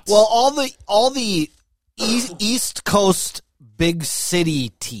nuts. Well, all the East Coast big city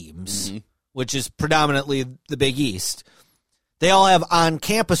teams, which is predominantly the Big East, they all have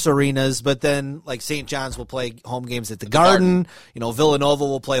on-campus arenas, but then, like, St. John's will play home games at the Garden. Villanova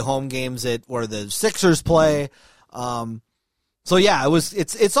will play home games at where the Sixers play. So yeah,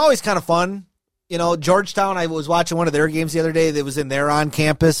 it's always kind of fun. Georgetown, I was watching one of their games the other day that was in their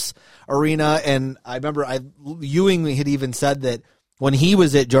on-campus arena, and I remember Ewing had even said that when he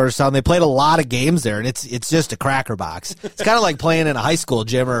was at Georgetown, they played a lot of games there, and it's just a cracker box. It's kind of like playing in a high school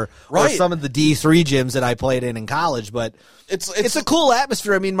gym or some of the D3 gyms that I played in college, but it's a cool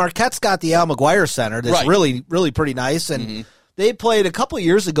atmosphere. I mean, Marquette's got the Al McGuire Center that's really, really pretty nice, and they played a couple of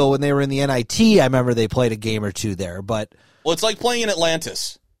years ago when they were in the NIT. I remember they played a game or two there, but... Well, it's like playing in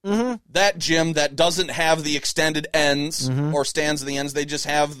Atlantis. That gym that doesn't have the extended ends or stands at the ends. They just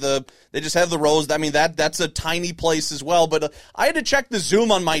have the rows. I mean, that's a tiny place as well. But I had to check the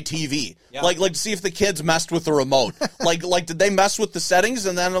zoom on my TV, like to see if the kids messed with the remote. like did they mess with the settings?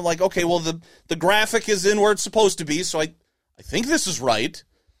 And then I'm like, okay, well the graphic is in where it's supposed to be, so I think this is right.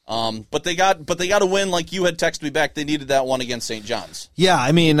 But they got a win. Like you had texted me back, they needed that one against St. John's. Yeah,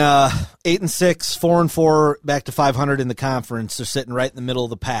 I mean, 8-6, 4-4, back to 500 in the conference. They're sitting right in the middle of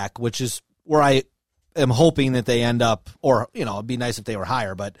the pack, which is where I am hoping that they end up, or, it'd be nice if they were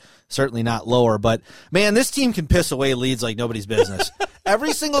higher, but certainly not lower. But, man, this team can piss away leads like nobody's business.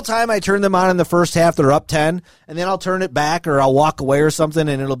 Every single time I turn them on in the first half, they're up 10, and then I'll turn it back or I'll walk away or something,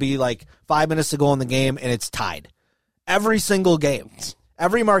 and it'll be like 5 minutes to go in the game, and it's tied. Every single game.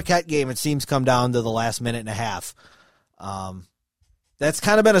 Every Marquette game, it seems, come down to the last minute and a half. That's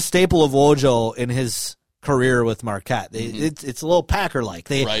kind of been a staple of Wojo in his career with Marquette. It's a little Packer-like.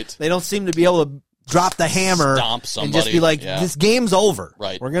 They don't seem to be able to drop the hammer Stomp somebody, and just be like, this game's over.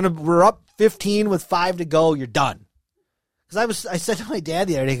 Right. We're up 15 with 5 to go. You're done. Because I said to my dad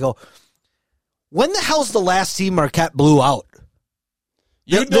the other day, when the hell's the last team Marquette blew out?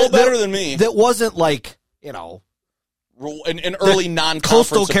 You know better than me. That wasn't like, an early non-conference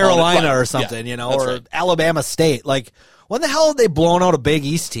Coastal Carolina opponent. or something, Yeah, or right. Alabama State. Like, when the hell have they blown out a Big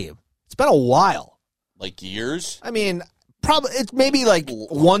East team? It's been a while. Like years? I mean, probably it's maybe like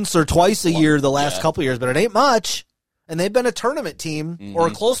once or twice a year the last couple of years, but it ain't much. And they've been a tournament team or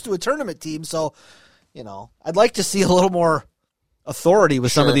close to a tournament team, so I'd like to see a little more authority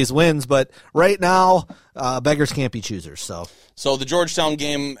with some of these wins, but right now, beggars can't be choosers. So the Georgetown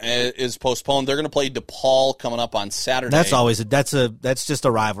game is postponed. They're going to play DePaul coming up on Saturday. That's always that's just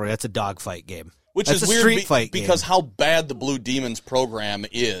a rivalry. That's a dogfight game. Which that's is a weird street fight because game. how bad the Blue Demons program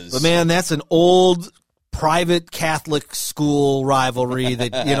is. But man, that's an old private Catholic school rivalry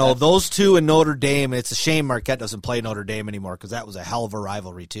that, those two and Notre Dame. It's a shame Marquette doesn't play Notre Dame anymore because that was a hell of a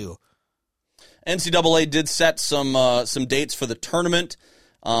rivalry too. NCAA did set some dates for the tournament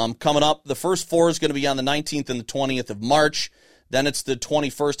coming up. The first four is going to be on the 19th and the 20th of March. Then it's the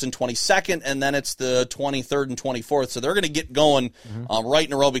 21st and 22nd, and then it's the 23rd and 24th. So they're going to get going right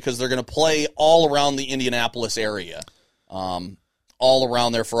in a row because they're going to play all around the Indianapolis area, all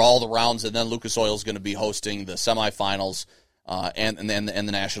around there for all the rounds. And then Lucas Oil is going to be hosting the semifinals and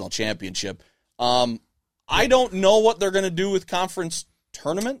the national championship. I don't know what they're going to do with conference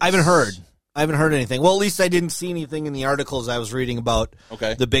tournaments. I haven't heard anything. Well, at least I didn't see anything in the articles I was reading about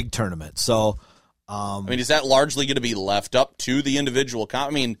the big tournament. So, is that largely going to be left up to the individual?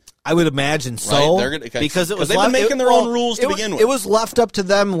 I would imagine so. Right? Because they've been making their own rules to begin with. It was left up to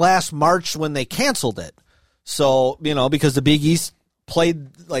them last March when they canceled it. So, because the Big East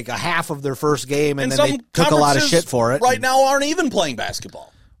played like a half of their first game and then they took a lot of shit for it. Right now aren't even playing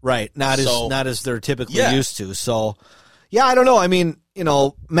basketball. Right. Not as they're typically used to. So, yeah, I don't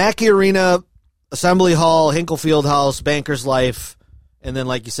know. Mackey Arena, Assembly Hall, Hinkle Fieldhouse, Bankers Life, and then,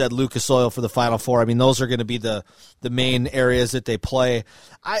 like you said, Lucas Oil for the Final Four. Those are going to be the main areas that they play.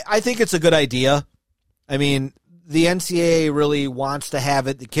 I think it's a good idea. The NCAA really wants to have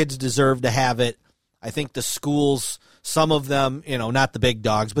it. The kids deserve to have it. I think the schools, some of them, not the big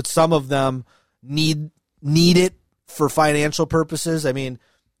dogs, but some of them need it for financial purposes.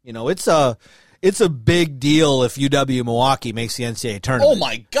 It's a big deal if UW-Milwaukee makes the NCAA tournament. Oh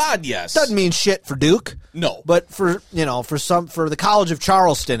my God, yes. Doesn't mean shit for Duke. No. But for the College of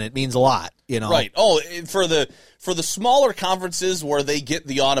Charleston, it means a lot, Right. Oh, for the smaller conferences where they get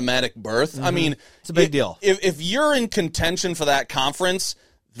the automatic berth, it's a big deal. If you're in contention for that conference,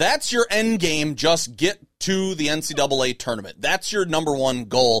 that's your end game. Just get to the NCAA tournament. That's your number one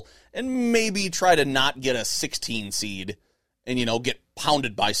goal, and maybe try to not get a 16 seed and get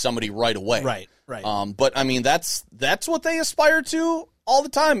pounded by somebody right away. Right. But that's what they aspire to all the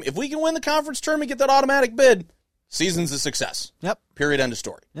time. If we can win the conference tournament, get that automatic bid, season's a success. Yep. Period. End of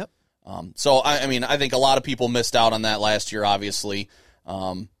story. Yep. So I think a lot of people missed out on that last year, obviously.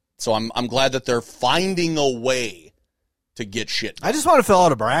 So I'm glad that they're finding a way to get shit done. I just want to fill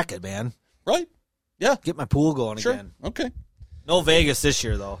out a bracket, man. Right? Yeah. Get my pool going Sure. again. Okay. No Vegas this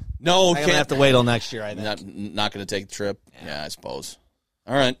year, though. No, I'm going to have to wait till next year, I think. Not going to take the trip? Yeah, I suppose.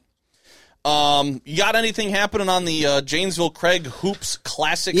 All right. You got anything happening on the Janesville Craig Hoops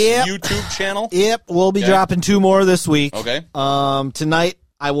Classics YouTube channel? Yep, we'll be dropping 2 more this week. Okay. Tonight,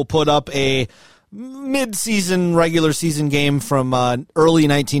 I will put up a mid-season, regular season game from early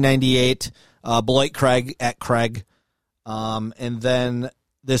 1998, Beloit Craig at Craig. And then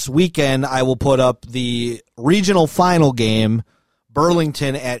this weekend, I will put up the regional final game,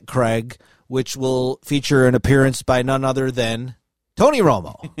 Burlington at Craig, which will feature an appearance by none other than Tony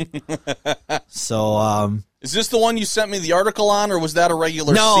Romo. So, is this the one you sent me the article on, or was that a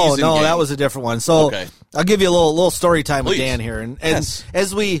regular season game? No, that was a different one. So, I'll give you a little story time with Dan here, and yes.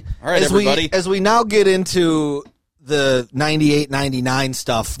 as we now get into the 98-99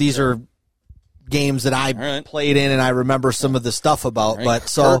 stuff, these are games that I played in, and I remember some of the stuff about. Right. But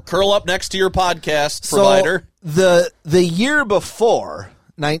so curl up next to your podcast provider. So the year before,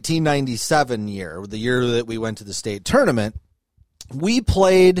 1997 year, the year that we went to the state tournament, we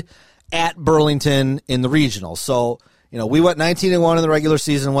played at Burlington in the regional. So, we went 19-1 in the regular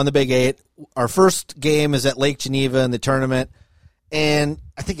season, won the Big 8. Our first game is at Lake Geneva in the tournament. And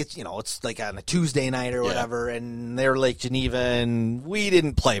I think it's, it's like on a Tuesday night or whatever, and they're Lake Geneva, and we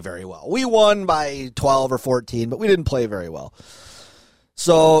didn't play very well. We won by 12 or 14, but we didn't play very well.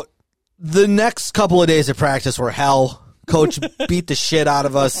 So the next couple of days of practice were hell. Coach beat the shit out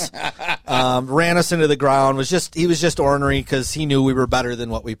of us, ran us into the ground. He was just ornery because he knew we were better than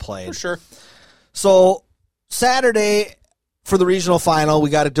what we played. For sure. So Saturday for the regional final, we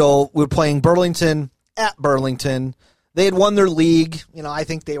were playing Burlington at Burlington. They had won their league. I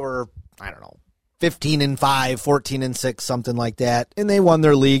think they were, 15-5, 14-6, something like that. And they won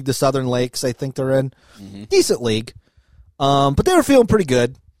their league, the Southern Lakes, I think they're in. Mm-hmm. Decent league. But they were feeling pretty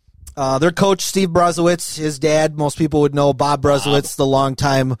good. Their coach, Steve Brezowitz, his dad, most people would know Bob Brezowitz, the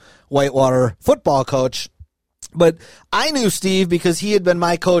longtime Whitewater football coach. But I knew Steve because he had been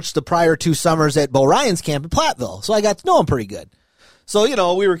my coach the prior 2 summers at Bo Ryan's camp in Platteville. So I got to know him pretty good. So,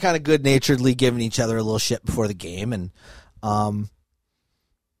 we were kind of good-naturedly giving each other a little shit before the game. And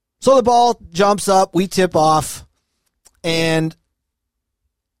so the ball jumps up, we tip off. And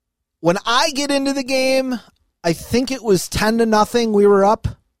when I get into the game, I think it was 10-0 we were up.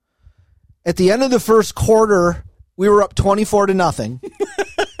 At the end of the first quarter, we were up 24-0.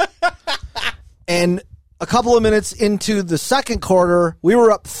 And a couple of minutes into the second quarter, we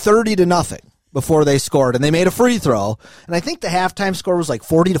were up 30-0 before they scored, and they made a free throw. And I think the halftime score was like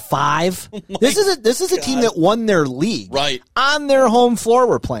 40-5. This is a team that won their league. Right. On their home floor,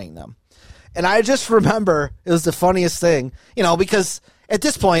 we're playing them. And I just remember it was the funniest thing, because at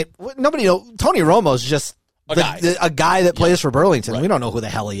this point, nobody knows. Tony Romo's just a guy that plays for Burlington. Right. We don't know who the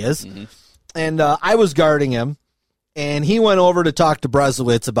hell he is. Mm-hmm. And I was guarding him, and he went over to talk to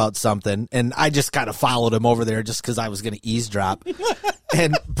Brezowitz about something, and I just kind of followed him over there just because I was going to eavesdrop.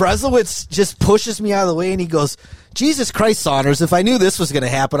 And Brezowitz just pushes me out of the way, and he goes, "Jesus Christ, Saunders, if I knew this was going to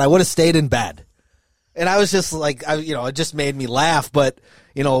happen, I would have stayed in bed." And I was just like, it just made me laugh. But,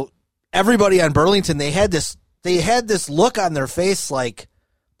 everybody on Burlington, they had this look on their face like,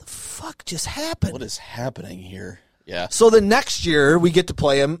 the fuck just happened? What is happening here? Yeah. So the next year, we get to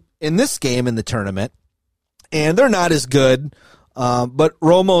play them in this game in the tournament, and they're not as good, but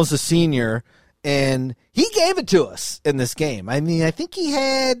Romo's a senior, and he gave it to us in this game. I mean, I think he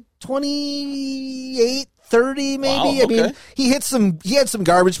had 28, 30 maybe. Wow, okay. I mean, he had some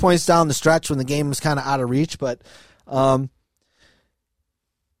garbage points down the stretch when the game was kind of out of reach, but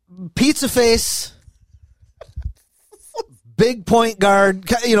pizza face, big point guard,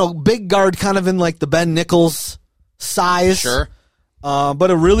 big guard kind of in like the Ben Nichols size. Sure.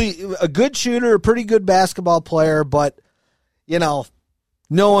 But a good shooter, a pretty good basketball player, but,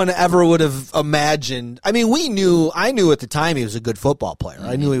 no one ever would have imagined. I mean, I knew at the time he was a good football player. Mm-hmm.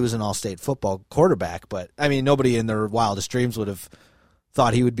 I knew he was an all-state football quarterback, but, I mean, nobody in their wildest dreams would have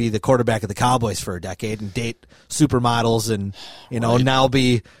thought he would be the quarterback of the Cowboys for a decade and date supermodels and, now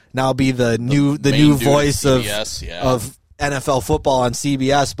be the new voice of NFL football on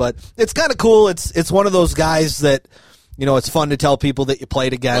CBS. But it's kind of cool. It's one of those guys that, it's fun to tell people that you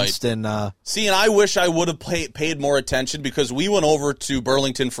played against. Right. And and I wish I would have paid more attention because we went over to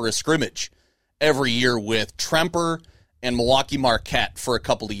Burlington for a scrimmage every year with Tremper and Milwaukee Marquette for a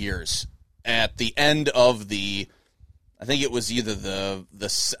couple of years. At the end of I think it was either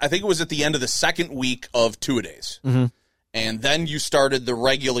I think it was at the end of the second week of two-a-days. Mm-hmm. And then you started the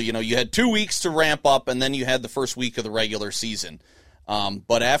regular, you had 2 weeks to ramp up, and then you had the first week of the regular season.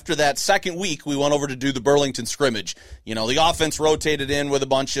 But after that second week, we went over to do the Burlington scrimmage. The offense rotated in with a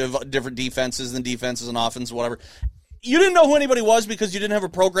bunch of different defenses and offense, whatever. You didn't know who anybody was because you didn't have a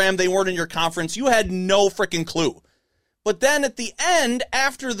program. They weren't in your conference. You had no freaking clue. But then at the end,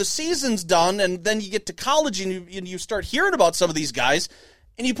 after the season's done, and then you get to college and you start hearing about some of these guys,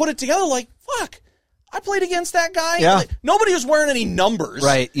 and you put it together like, fuck, I played against that guy. Yeah. Like, nobody was wearing any numbers.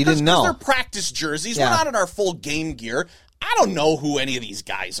 Right, you didn't know. They're practice jerseys. Yeah. We're not in our full game gear. I don't know who any of these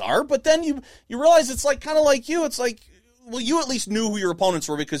guys are, but then you realize it's like kind of like you. It's like, well, you at least knew who your opponents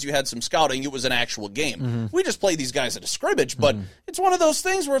were because you had some scouting. It was an actual game. Mm-hmm. We just played these guys at a scrimmage, but it's one of those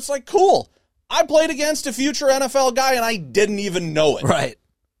things where it's like, cool. I played against a future NFL guy, and I didn't even know it. Right.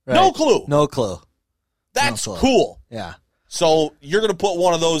 No clue. No clue. That's cool. Yeah. So you're going to put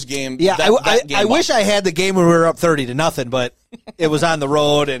one of those games. Yeah, I wish I had the game where we were up 30-0, but it was on the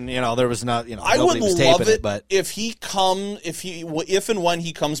road, and there was not. I would was love it, but if and when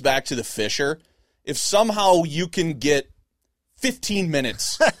he comes back to the Fisher, if somehow you can get 15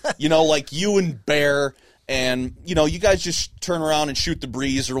 minutes, like you and Bear and you guys just turn around and shoot the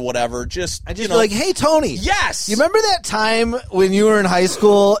breeze or whatever. I just be like, hey, Tony. Yes. You remember that time when you were in high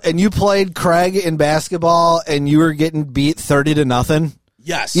school and you played Craig in basketball and you were getting beat 30-0?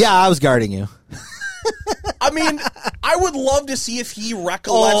 Yes. Yeah, I was guarding you. I mean, I would love to see if he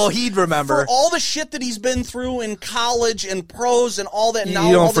recollects. Oh, he'd remember. For all the shit that he's been through in college and pros and all that. You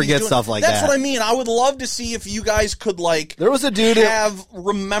now, don't all that forget he's doing, stuff like that's that. what I mean. I would love to see if you guys could, there was a dude have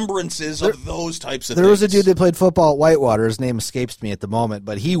remembrances of those types of things. There was a dude that played football at Whitewater. His name escapes me at the moment,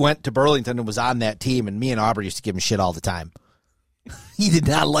 but he went to Burlington and was on that team, and me and Aubrey used to give him shit all the time. He did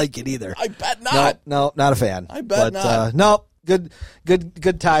not like it either. I bet not. No, not a fan. I bet not. No. Good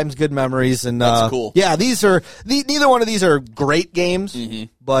times, good memories, and that's cool. Yeah, neither one of these are great games,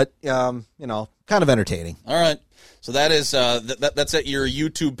 but kind of entertaining. All right, so that is that's at your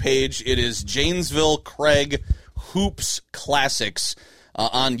YouTube page. It is Janesville Craig Hoops Classics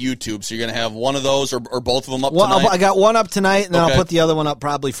on YouTube. So you're gonna have one of those or both of them up tonight. I got one up tonight, and then I'll put the other one up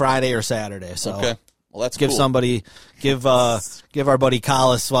probably Friday or Saturday. So okay. Well, that's give cool. give our buddy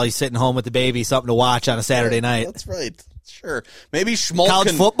Collis while he's sitting home with the baby something to watch on a Saturday night. That's right. Sure. Maybe Schmaltz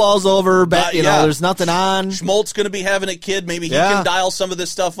College football's over. Yeah. There's nothing on. Schmaltz going to be having a kid. Maybe he can dial some of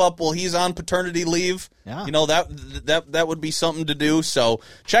this stuff up while he's on paternity leave. Yeah. That would be something to do. So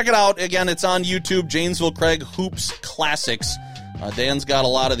check it out. Again, it's on YouTube, Janesville Craig Hoops Classics. Dan's got a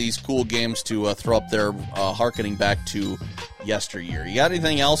lot of these cool games to throw up there, hearkening back to yesteryear. You got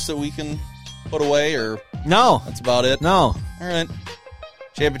anything else that we can put away, or no? That's about it. No. All right.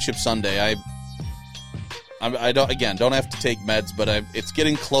 Championship Sunday. I don't have to take meds, but it's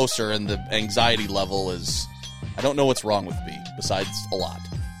getting closer, and the anxiety level is. I don't know what's wrong with me. Besides a lot.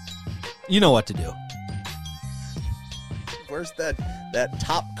 You know what to do. Where's that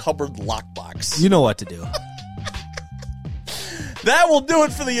top cupboard lockbox? You know what to do. That will do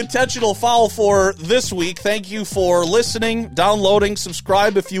it for the Intentional Foul for this week. Thank you for listening, downloading,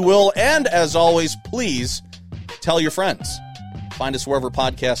 subscribe if you will, and as always, please tell your friends. Find us wherever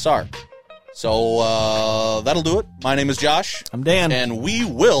podcasts are. So that'll do it. My name is Josh. I'm Dan. And we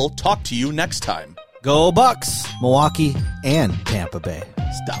will talk to you next time. Go Bucks, Milwaukee, and Tampa Bay.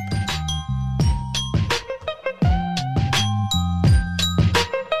 Stop it.